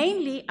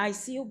mainly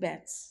ICU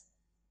beds.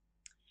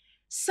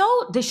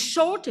 So the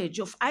shortage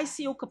of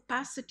ICU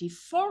capacity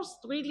forced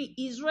really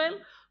Israel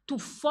to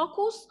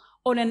focus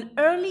on an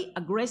early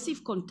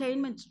aggressive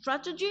containment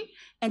strategy,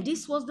 and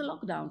this was the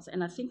lockdowns.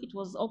 And I think it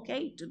was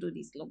okay to do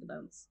these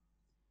lockdowns.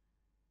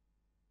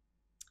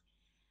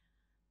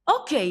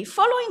 Okay,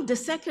 following the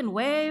second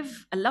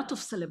wave, a lot of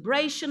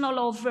celebration all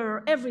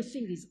over,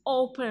 everything is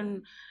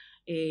open,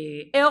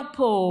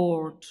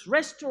 airport,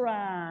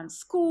 restaurants,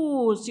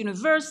 schools,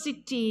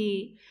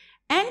 university,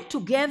 and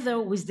together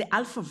with the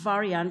alpha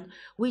variant,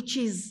 which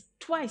is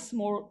twice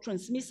more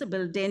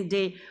transmissible than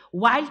the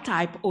wild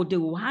type or the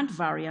Wuhan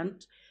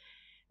variant,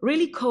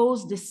 really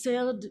caused the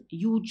third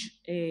huge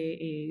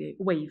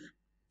wave.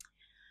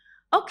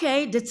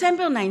 Okay,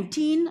 December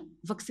 19,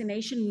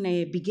 vaccination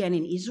began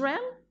in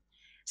Israel.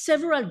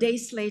 Several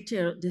days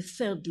later, the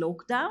third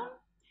lockdown.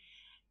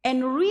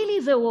 And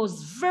really, there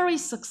was very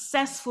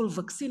successful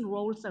vaccine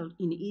rollout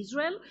in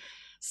Israel.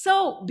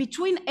 So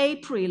between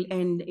April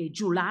and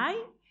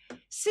July,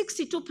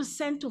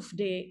 62% of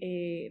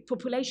the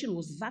population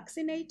was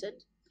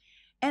vaccinated.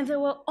 And there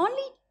were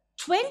only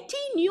 20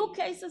 new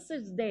cases a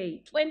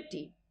day,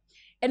 20.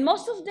 And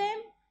most of them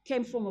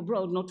came from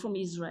abroad, not from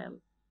Israel.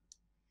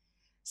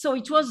 So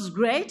it was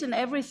great, and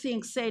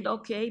everything said,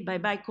 okay,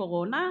 bye-bye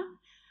Corona.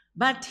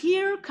 But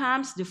here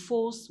comes the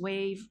fourth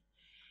wave,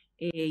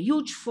 a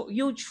huge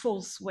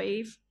fourth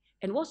wave.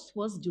 And what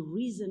was the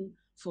reason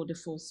for the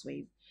fourth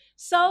wave?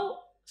 So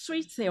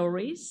 3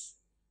 theories,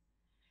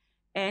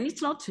 and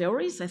it's not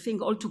theories, I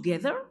think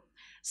altogether.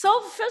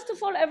 So first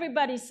of all,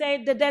 everybody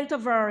said the Delta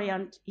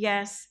variant,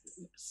 yes,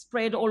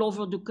 spread all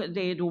over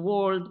the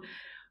world,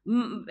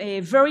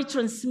 very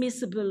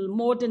transmissible,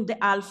 more than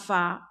the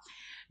alpha.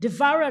 The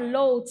viral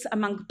loads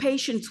among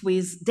patients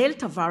with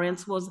Delta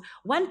variants was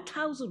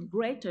 1,000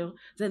 greater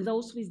than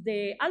those with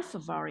the alpha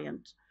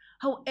variant.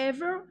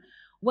 However,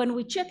 when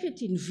we check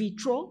it in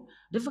vitro,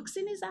 the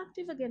vaccine is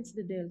active against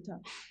the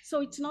Delta.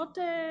 So it's not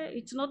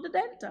the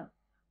Delta.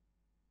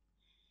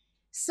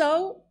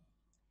 So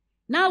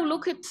now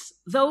look at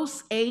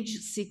those age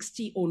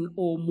 60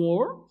 or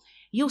more.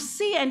 You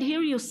see, and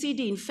here you see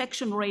the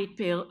infection rate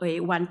per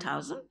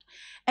 1,000.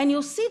 And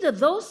you see that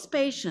those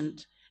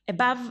patients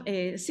above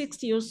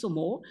 60 years or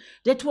more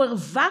that were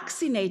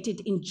vaccinated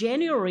in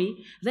January,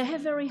 they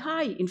have very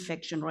high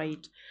infection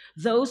rate.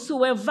 Those who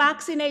were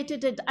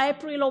vaccinated in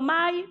April or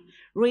May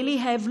really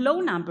have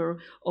low number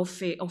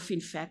of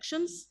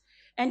infections.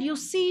 And you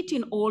see it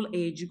in all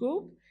age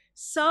group.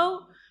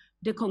 So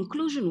the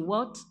conclusion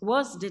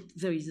was that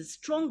there is a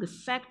strong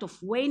effect of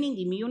waning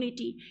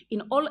immunity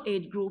in all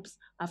age groups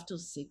after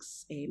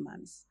 6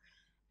 months.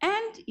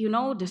 And, you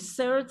know, the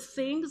third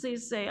thing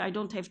is, I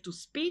don't have to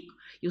speak,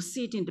 you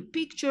see it in the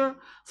picture,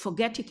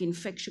 forgetting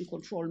infection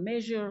control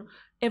measure,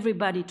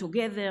 everybody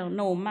together,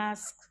 no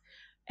mask,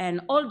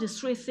 and all the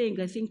three things,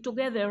 I think,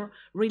 together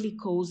really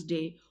caused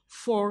the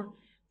fourth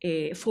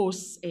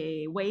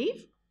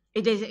wave,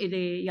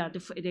 the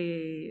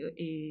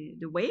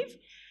wave.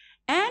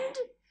 And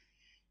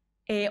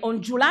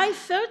on July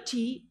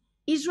 30,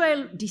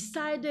 Israel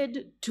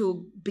decided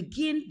to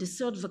begin the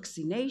third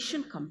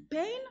vaccination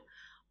campaign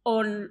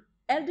on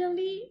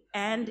elderly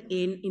and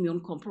in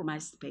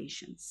immune-compromised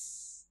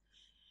patients.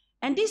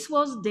 And this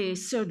was the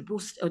third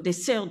booster, the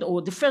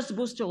first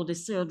booster or the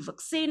third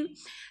vaccine.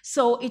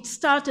 So it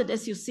started,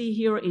 as you see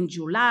here, in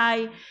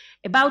July.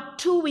 About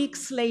 2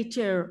 weeks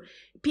later,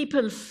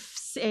 people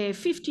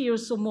 50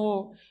 years or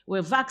more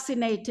were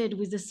vaccinated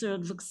with the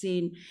third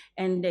vaccine,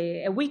 and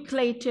a week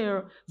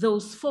later,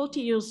 those 40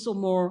 years or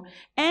more,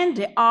 and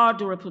the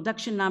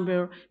reproduction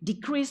number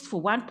decreased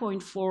from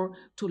 1.4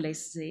 to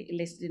less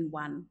than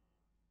 1.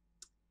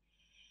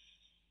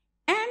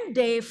 And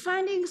the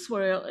findings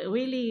were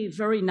really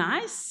very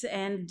nice,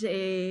 and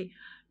the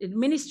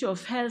Ministry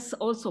of Health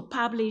also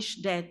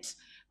published that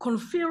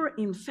confirmed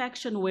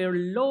infection were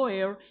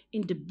lower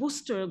in the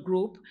booster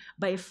group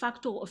by a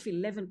factor of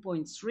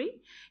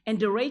 11.3, and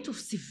the rate of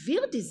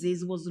severe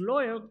disease was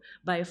lowered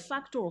by a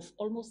factor of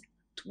almost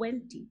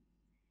 20.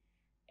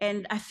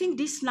 And I think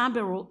this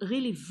number is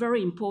really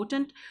very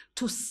important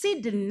to see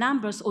the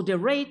numbers or the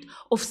rate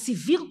of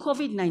severe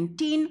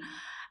COVID-19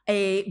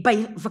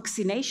 by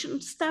vaccination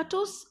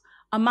status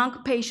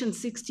among patients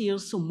 60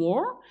 years or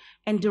more,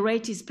 and the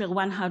rate is per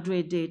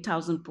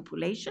 100,000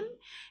 population.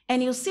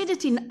 And you see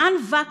that in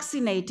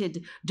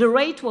unvaccinated, the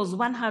rate was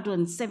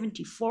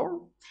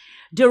 174.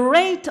 The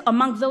rate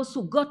among those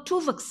who got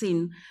 2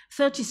 vaccines,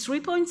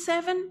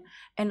 33.7,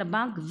 and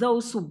among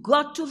those who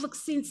got 2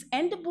 vaccines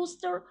and the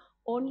booster,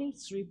 only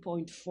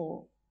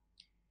 3.4.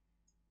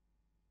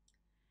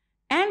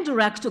 And the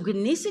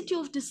reactogenicity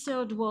of the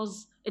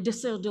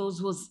third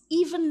dose was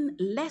even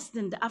less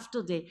than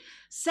after the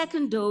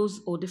second dose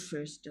or the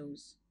first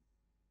dose.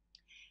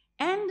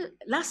 And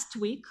last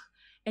week,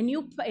 a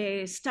new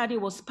study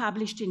was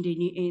published in the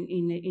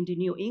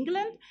New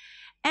England,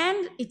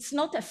 and it's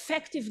not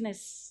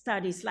effectiveness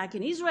studies like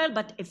in Israel,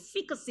 but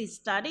efficacy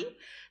study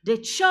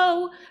that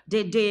show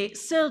that the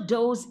third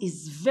dose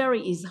is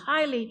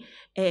highly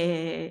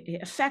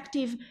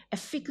effective,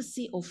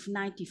 efficacy of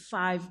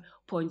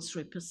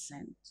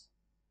 95.3%.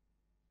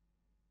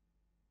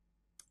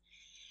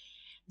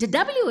 The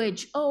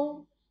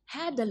WHO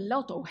had a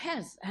lot, or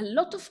has a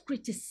lot, of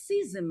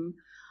criticism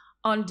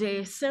on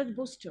the third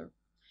booster.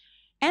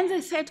 And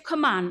they said,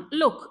 come on,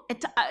 look,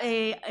 at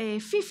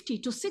 50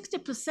 to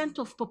 60%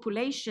 of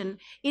population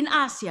in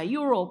Asia,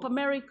 Europe,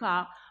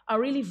 America are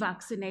really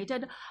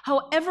vaccinated.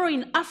 However,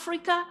 in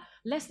Africa,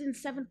 less than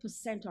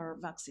 7% are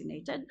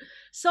vaccinated.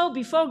 So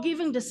before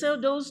giving the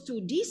third dose to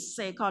these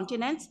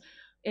continents,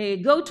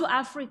 go to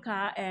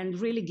Africa and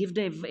really give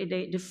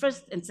the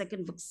first and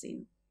second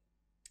vaccine.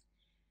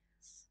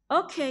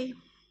 Okay.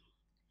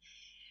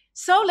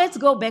 So let's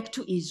go back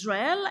to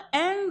Israel,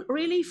 and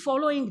really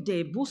following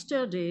the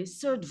booster, the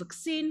third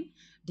vaccine,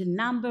 the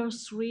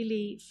numbers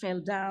really fell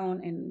down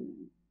and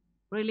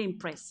really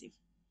impressive.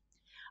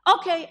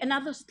 Okay,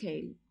 another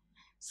scale.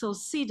 So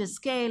see the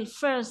scale,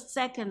 first,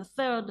 second,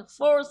 third,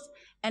 fourth,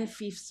 and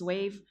fifth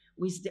wave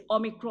with the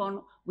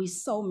Omicron with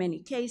so many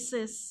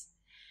cases.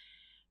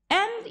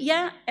 And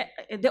yeah,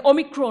 the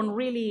Omicron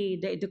really,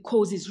 the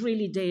cause is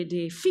really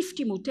the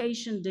 50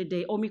 mutation that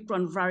the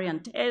Omicron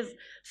variant has,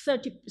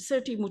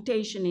 30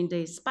 mutation in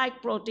the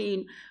spike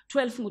protein,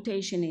 12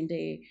 mutation in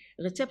the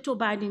receptor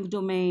binding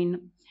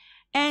domain.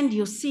 And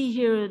you see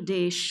here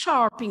the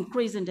sharp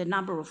increase in the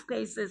number of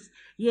cases.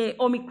 Yeah,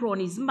 Omicron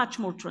is much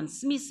more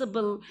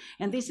transmissible.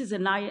 And this is a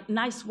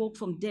nice work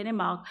from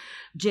Denmark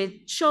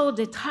that showed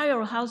that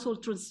higher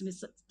household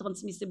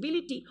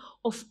transmissibility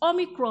of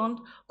Omicron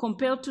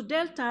compared to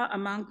Delta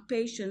among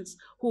patients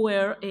who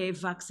were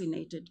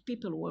vaccinated,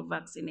 people who were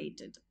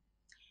vaccinated.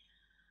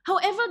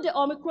 However, the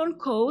Omicron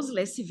caused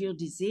less severe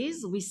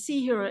disease. We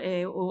see here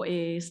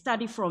a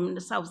study from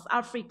South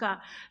Africa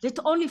that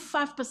only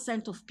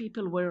 5% of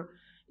people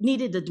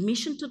needed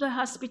admission to the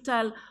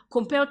hospital,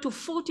 compared to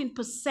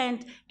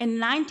 14% and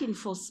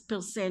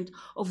 19%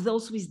 of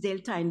those with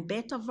Delta and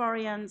Beta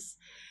variants.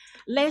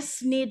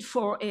 Less need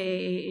for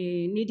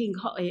needing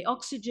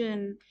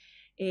oxygen.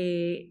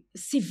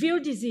 Severe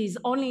disease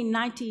only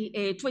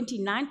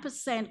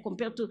 29%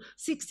 compared to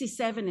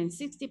 67 and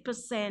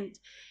 60%.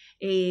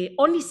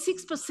 Only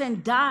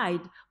 6%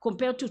 died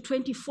compared to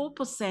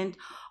 24%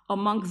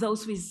 among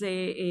those with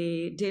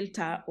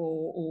Delta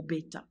or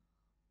Beta.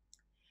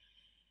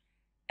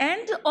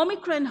 And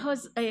Omicron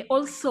has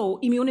also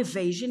immune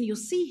evasion. You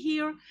see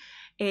here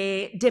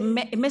the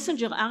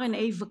messenger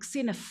RNA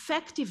vaccine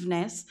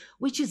effectiveness,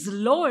 which is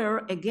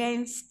lower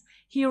against,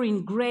 here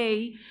in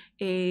gray,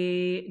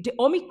 the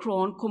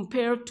Omicron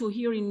compared to,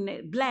 here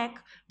in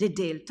black, the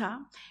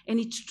Delta. And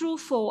it's true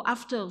for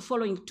after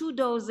following 2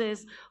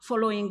 doses,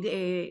 following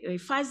a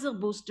Pfizer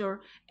booster,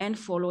 and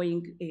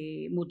following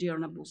a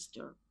Moderna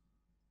booster.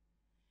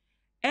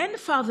 And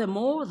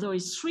furthermore, there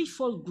is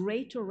 3-fold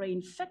greater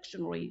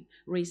reinfection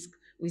risk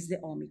with the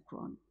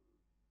Omicron.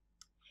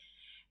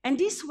 And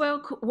this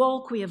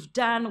work we have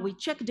done, we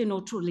checked the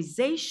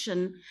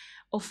neutralization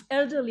of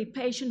elderly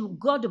patients who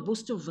got the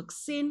booster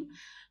vaccine.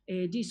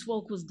 This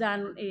work was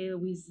done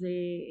with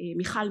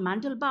Michal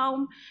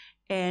Mandelbaum,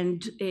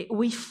 and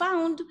we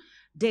found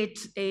that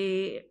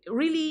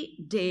really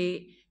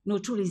the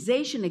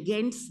neutralization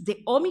against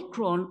the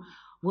Omicron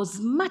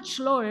was much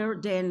lower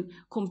than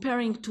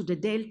comparing to the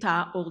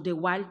Delta or the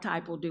wild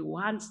type or the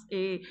Wuhan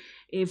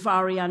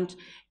variant.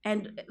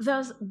 And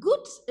there's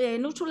good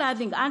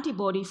neutralizing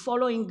antibody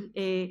following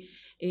 3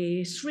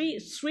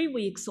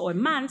 weeks or a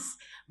month,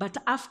 but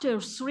after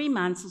 3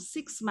 months or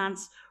 6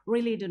 months,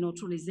 really the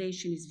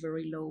neutralization is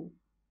very low.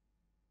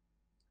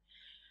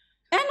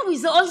 And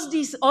with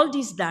all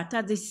this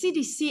data, the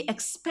CDC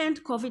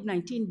expand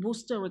COVID-19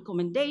 booster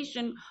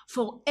recommendation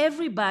for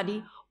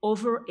everybody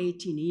over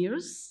 18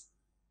 years.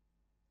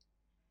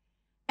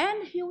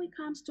 And here we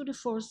come to the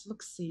first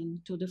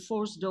vaccine, to the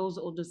first dose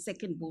or the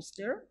second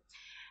booster.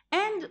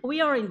 And we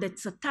are in the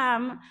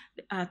צט"ם,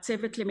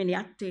 צוות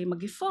למניעת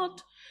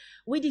מגפות.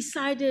 We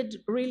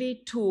decided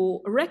really to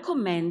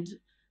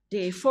recommend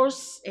the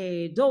first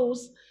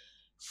dose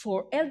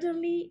for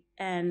elderly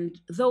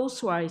and those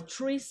who are at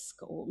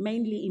risk, or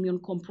mainly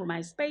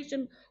immune-compromised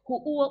patients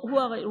who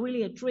are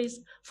really at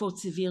risk for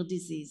severe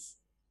disease.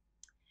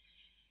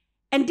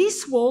 And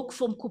this work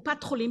from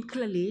קופת חולים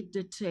כללית,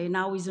 that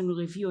now is in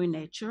review in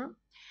Nature,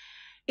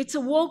 it's a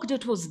work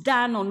that was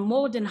done on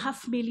more than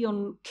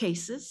 500,000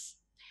 cases,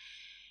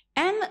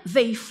 and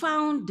they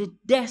found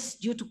that deaths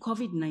due to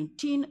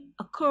COVID-19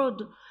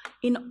 occurred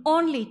in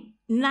only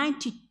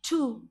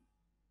 92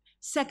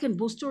 second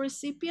booster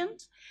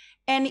recipients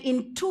and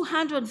in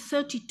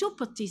 232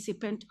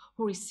 participants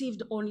who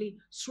received only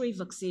 3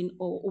 vaccines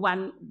or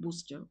 1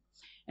 booster.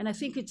 And I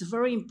think it's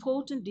very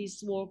important,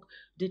 this work,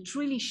 that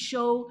really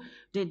show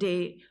that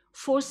the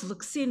first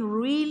vaccine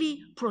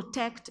really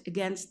protect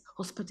against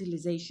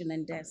hospitalization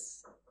and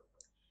death.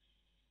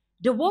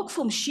 The work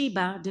from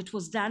Sheba that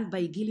was done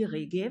by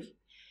Galia,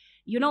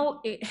 you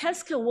know, a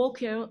healthcare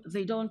worker,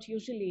 they don't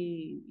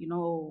usually, you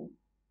know,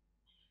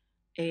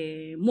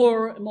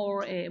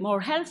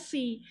 more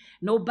healthy.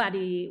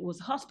 Nobody was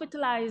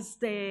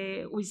hospitalized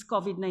with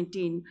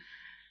COVID-19.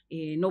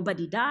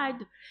 Nobody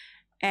died.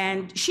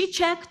 And she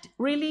checked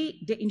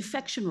really the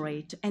infection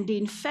rate, and the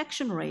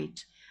infection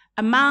rate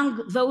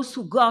among those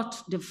who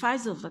got the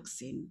Pfizer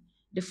vaccine,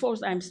 the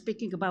first, I'm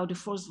speaking about the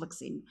first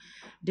vaccine,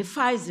 the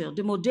Pfizer,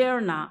 the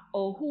Moderna,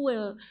 or who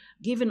were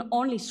given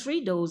only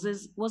 3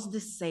 doses, was the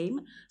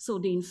same. So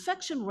the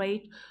infection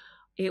rate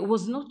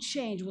was not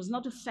changed, was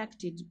not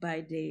affected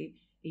by the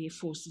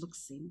first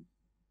vaccine.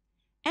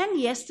 And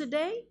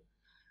yesterday,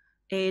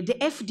 the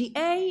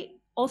FDA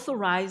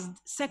authorized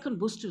second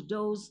booster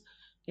dose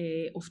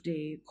of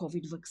the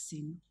COVID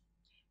vaccine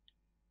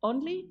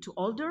only to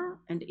older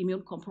and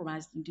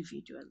immune-compromised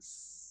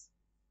individuals.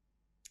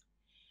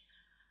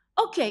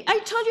 Okay, I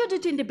told you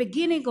that in the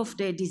beginning of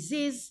the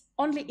disease,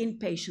 only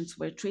inpatients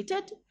were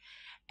treated,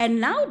 and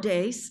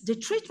nowadays the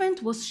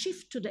treatment was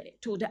shifted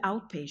to the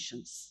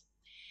outpatients.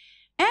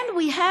 And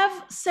we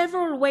have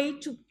several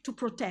ways to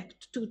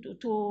protect,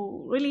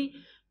 to really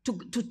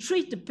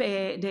treat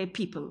the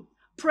people.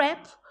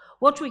 PrEP,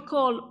 what we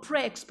call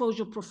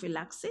pre-exposure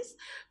prophylaxis,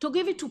 to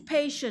give it to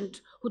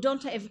patients who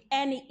don't have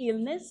any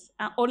illness,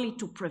 only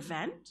to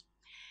prevent.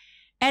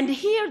 And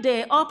here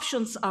the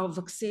options are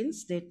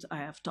vaccines that I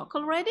have talked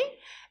already,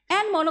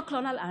 and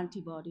monoclonal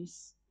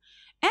antibodies.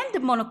 And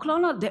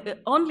the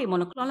only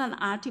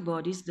monoclonal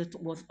antibodies that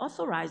was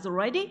authorized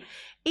already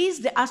is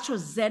the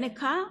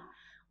AstraZeneca,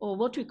 or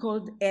what we call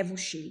the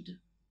Evusheld.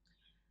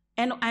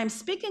 And I'm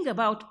speaking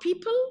about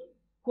people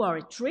who are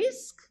at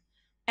risk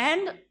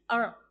and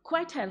are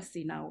quite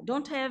healthy now,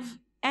 don't have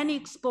any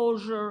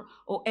exposure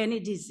or any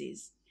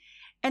disease.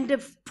 And the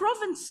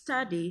Provence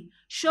study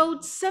showed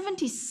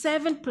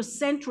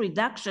 77%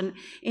 reduction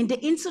in the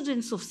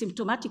incidence of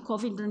symptomatic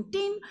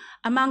COVID-19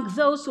 among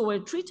those who were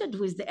treated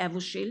with the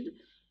Evishield,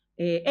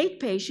 8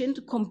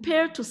 patients,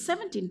 compared to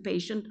 17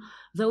 patients,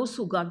 those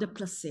who got the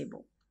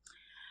placebo.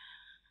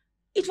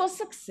 It was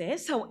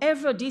success.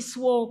 However, this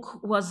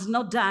work was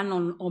not done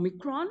on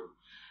Omicron,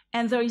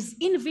 and there is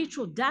in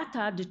vitro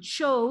data that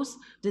shows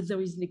that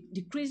there is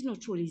decreased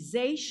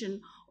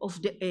neutralization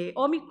of the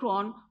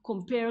Omicron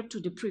compared to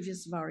the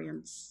previous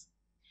variants.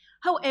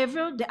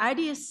 However, the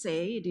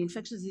IDSA, the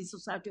Infectious Disease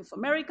Society of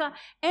America,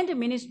 and the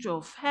Ministry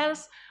of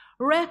Health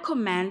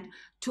recommend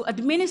to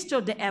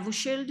administer the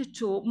Evishield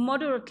to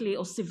moderately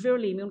or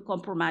severely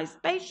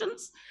immune-compromised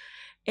patients.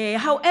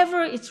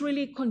 However, it's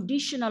really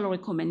conditional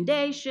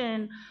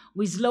recommendation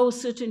with low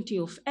certainty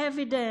of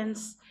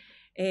evidence.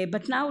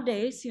 But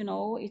nowadays, you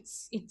know,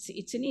 it's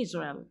in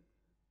Israel.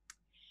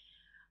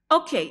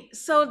 Okay,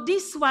 so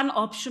this one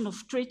option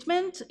of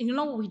treatment, you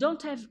know, we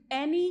don't have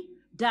any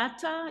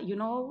data, you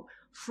know,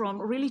 from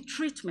really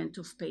treatment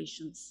of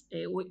patients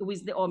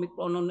with the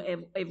Omicron on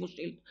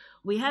Evishield.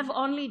 We have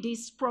only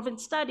this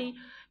Provence study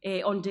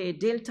on the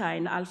Delta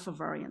and Alpha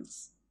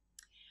variants.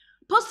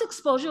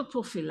 Post-exposure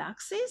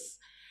prophylaxis,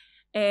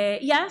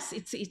 yes,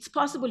 it's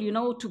possible, you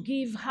know, to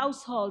give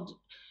household,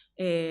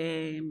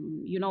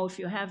 you know, if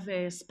you have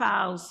a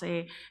spouse,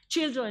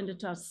 children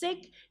that are sick,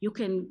 you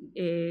can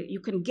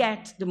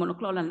get the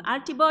monoclonal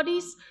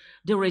antibodies,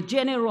 the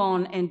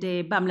Regeneron and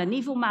the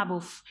bamlanivimab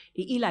of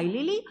Eli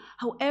Lilly.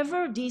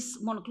 However, these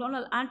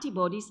monoclonal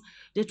antibodies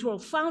that were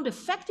found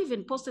effective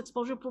in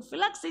post-exposure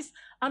prophylaxis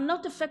are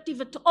not effective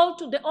at all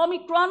to the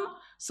Omicron.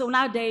 So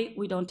nowadays,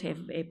 we don't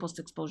have a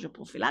post-exposure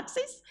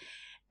prophylaxis.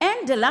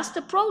 And the last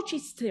approach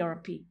is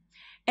therapy.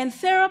 And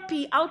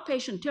therapy,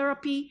 outpatient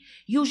therapy,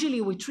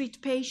 usually we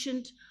treat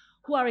patients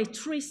who are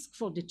at risk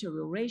for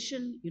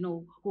deterioration, you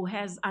know, who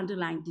has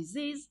underlying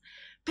disease,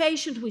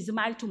 patients with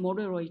mild to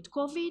moderate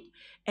COVID,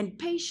 and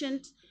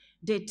patients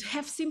that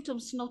have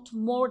symptoms not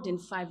more than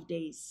 5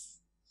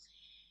 days.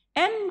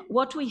 And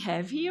what we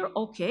have here,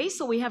 okay,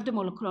 so we have the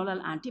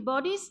monoclonal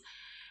antibodies.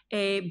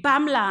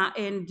 Bamla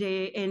and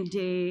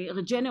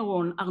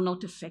Regeneron are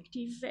not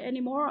effective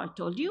anymore, I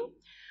told you.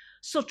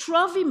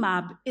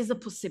 Sotrovimab is a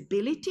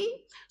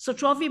possibility.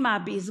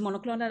 Sotrovimab is a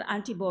monoclonal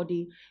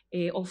antibody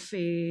of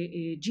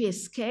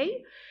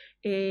GSK.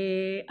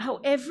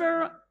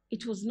 However,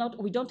 it was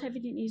not, we don't have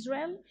it in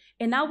Israel.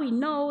 And now we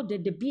know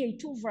that the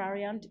BA2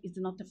 variant is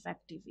not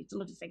effective. It's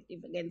not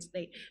effective against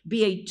the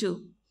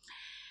BA2.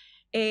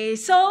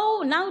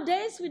 So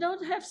nowadays, we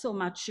don't have so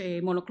much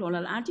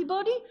monoclonal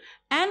antibody,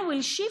 and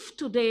we'll shift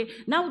to the,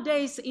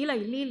 nowadays, Eli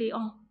Lilly,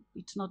 oh,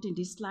 it's not in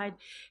this slide.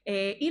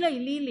 Eli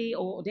Lilly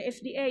or the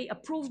FDA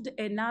approved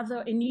a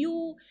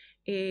new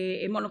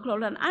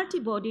monoclonal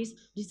antibodies.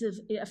 This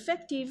is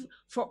effective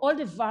for all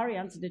the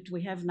variants that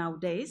we have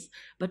nowadays,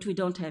 but we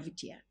don't have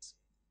it yet.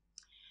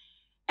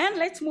 And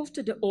let's move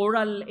to the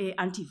oral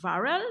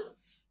antiviral.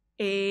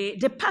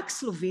 The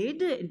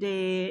Paxlovid,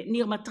 the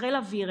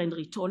nirmatrelvir and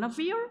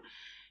ritonavir,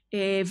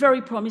 a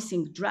very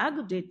promising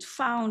drug that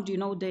found, you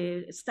know,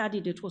 the study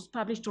that was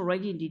published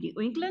already in the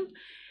New England,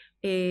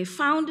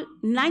 found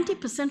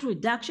 90%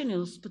 reduction in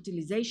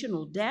hospitalization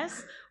or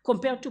death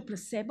compared to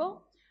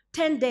placebo,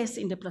 10 deaths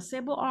in the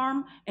placebo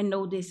arm and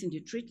no deaths in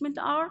the treatment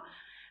arm.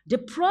 The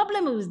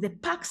problem with the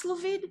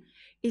Paxlovid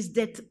is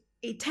that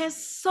it has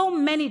so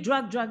many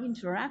drug-drug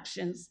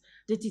interactions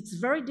that it's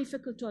very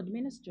difficult to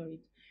administer it.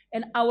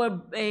 And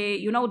our,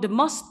 you know,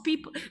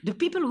 the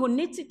people who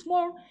need it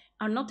more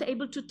are not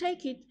able to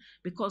take it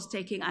because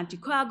taking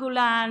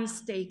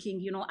anticoagulants, taking,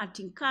 you know,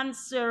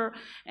 anti-cancer,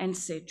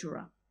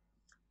 etc.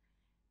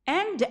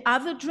 And the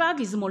other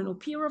drug is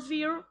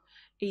molnupiravir.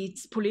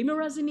 It's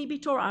polymerase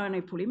inhibitor,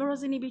 RNA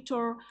polymerase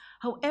inhibitor.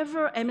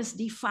 However,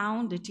 MSD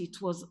found that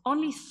it was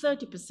only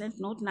 30%,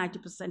 not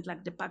 90%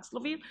 like the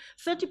Paxlovid,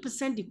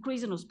 30%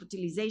 decrease in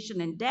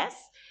hospitalization and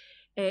death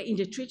in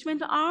the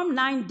treatment arm,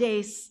 9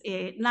 deaths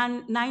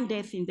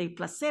in the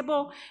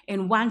placebo,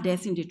 and 1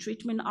 death in the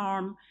treatment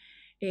arm.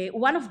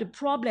 One of the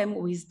problems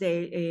with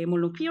the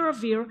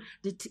molnupiravir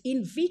that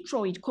in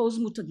vitro it causes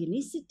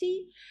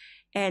mutagenicity,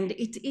 and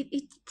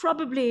it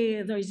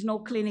probably there is no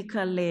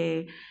clinical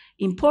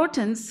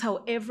importance.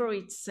 However,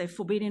 it's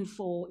forbidden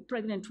for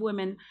pregnant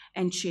women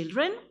and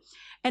children.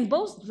 And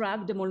both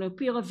drugs, the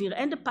molnupiravir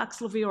and the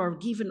Paxlovid, are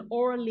given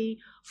orally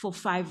for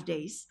 5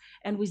 days.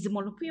 And with the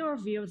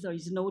molnupiravir, there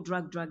is no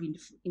drug-drug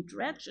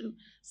interaction,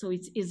 so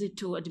it's easy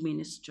to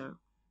administer.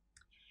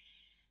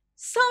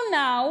 So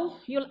now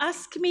you'll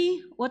ask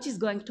me what is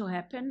going to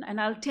happen, and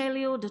I'll tell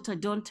you that I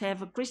don't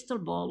have a crystal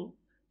ball,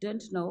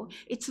 don't know.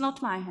 It's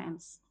not my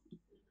hands.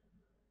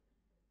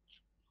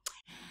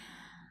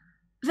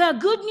 There are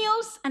good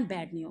news and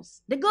bad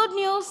news. The good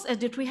news is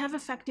that we have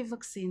effective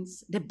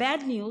vaccines. The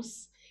bad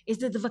news is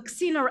that the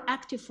vaccines are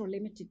active for a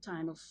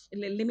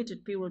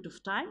limited period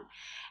of time,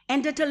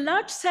 and that a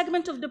large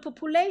segment of the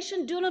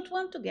population do not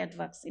want to get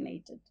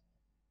vaccinated.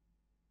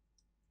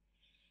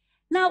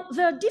 Now,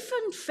 there are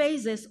different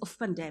phases of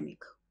pandemic.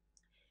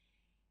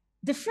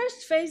 The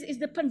first phase is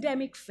the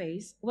pandemic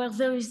phase, where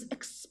there is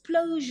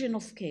explosion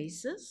of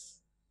cases.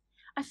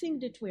 I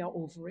think that we are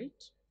over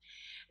it.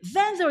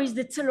 Then there is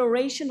the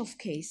acceleration of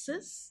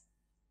cases.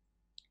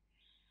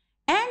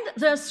 And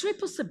there are three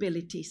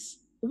possibilities.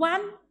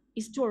 One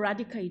is to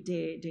eradicate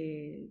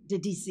the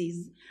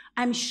disease.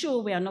 I'm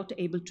sure we are not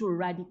able to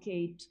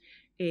eradicate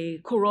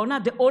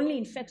corona. The only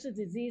infectious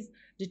disease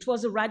that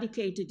was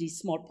eradicated is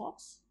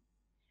smallpox.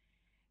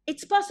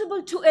 It's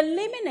possible to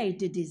eliminate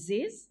the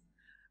disease.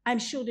 I'm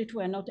sure that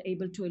we're not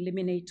able to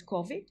eliminate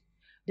COVID.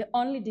 The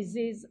only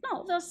disease,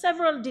 no, there are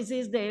several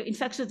diseases, the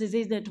infectious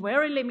diseases that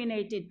were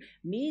eliminated,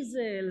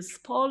 measles,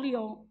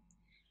 polio,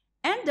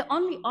 and the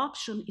only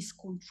option is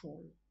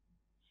control.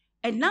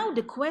 And now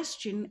the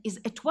question is,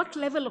 at what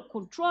level of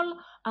control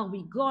are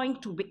we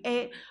going to be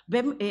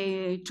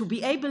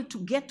able to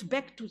get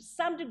back to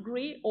some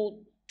degree or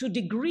to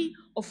degree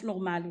of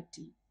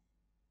normality?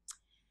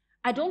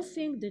 I don't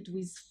think that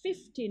with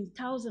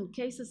 15,000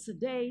 cases a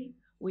day,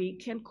 we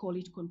can call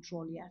it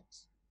control yet.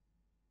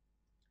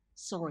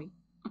 Sorry.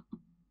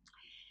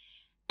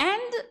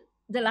 And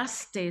the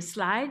last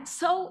slide.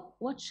 So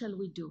what shall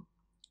we do?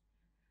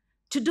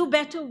 To do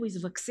better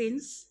with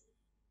vaccines,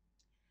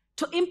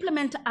 to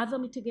implement other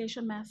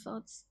mitigation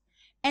methods,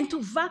 and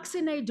to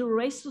vaccinate the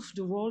rest of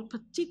the world,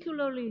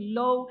 particularly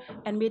low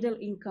and middle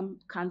income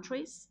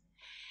countries.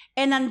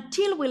 And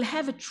until we'll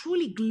have a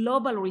truly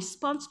global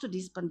response to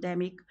this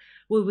pandemic,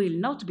 we will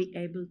not be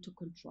able to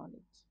control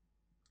it.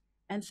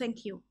 And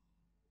thank you.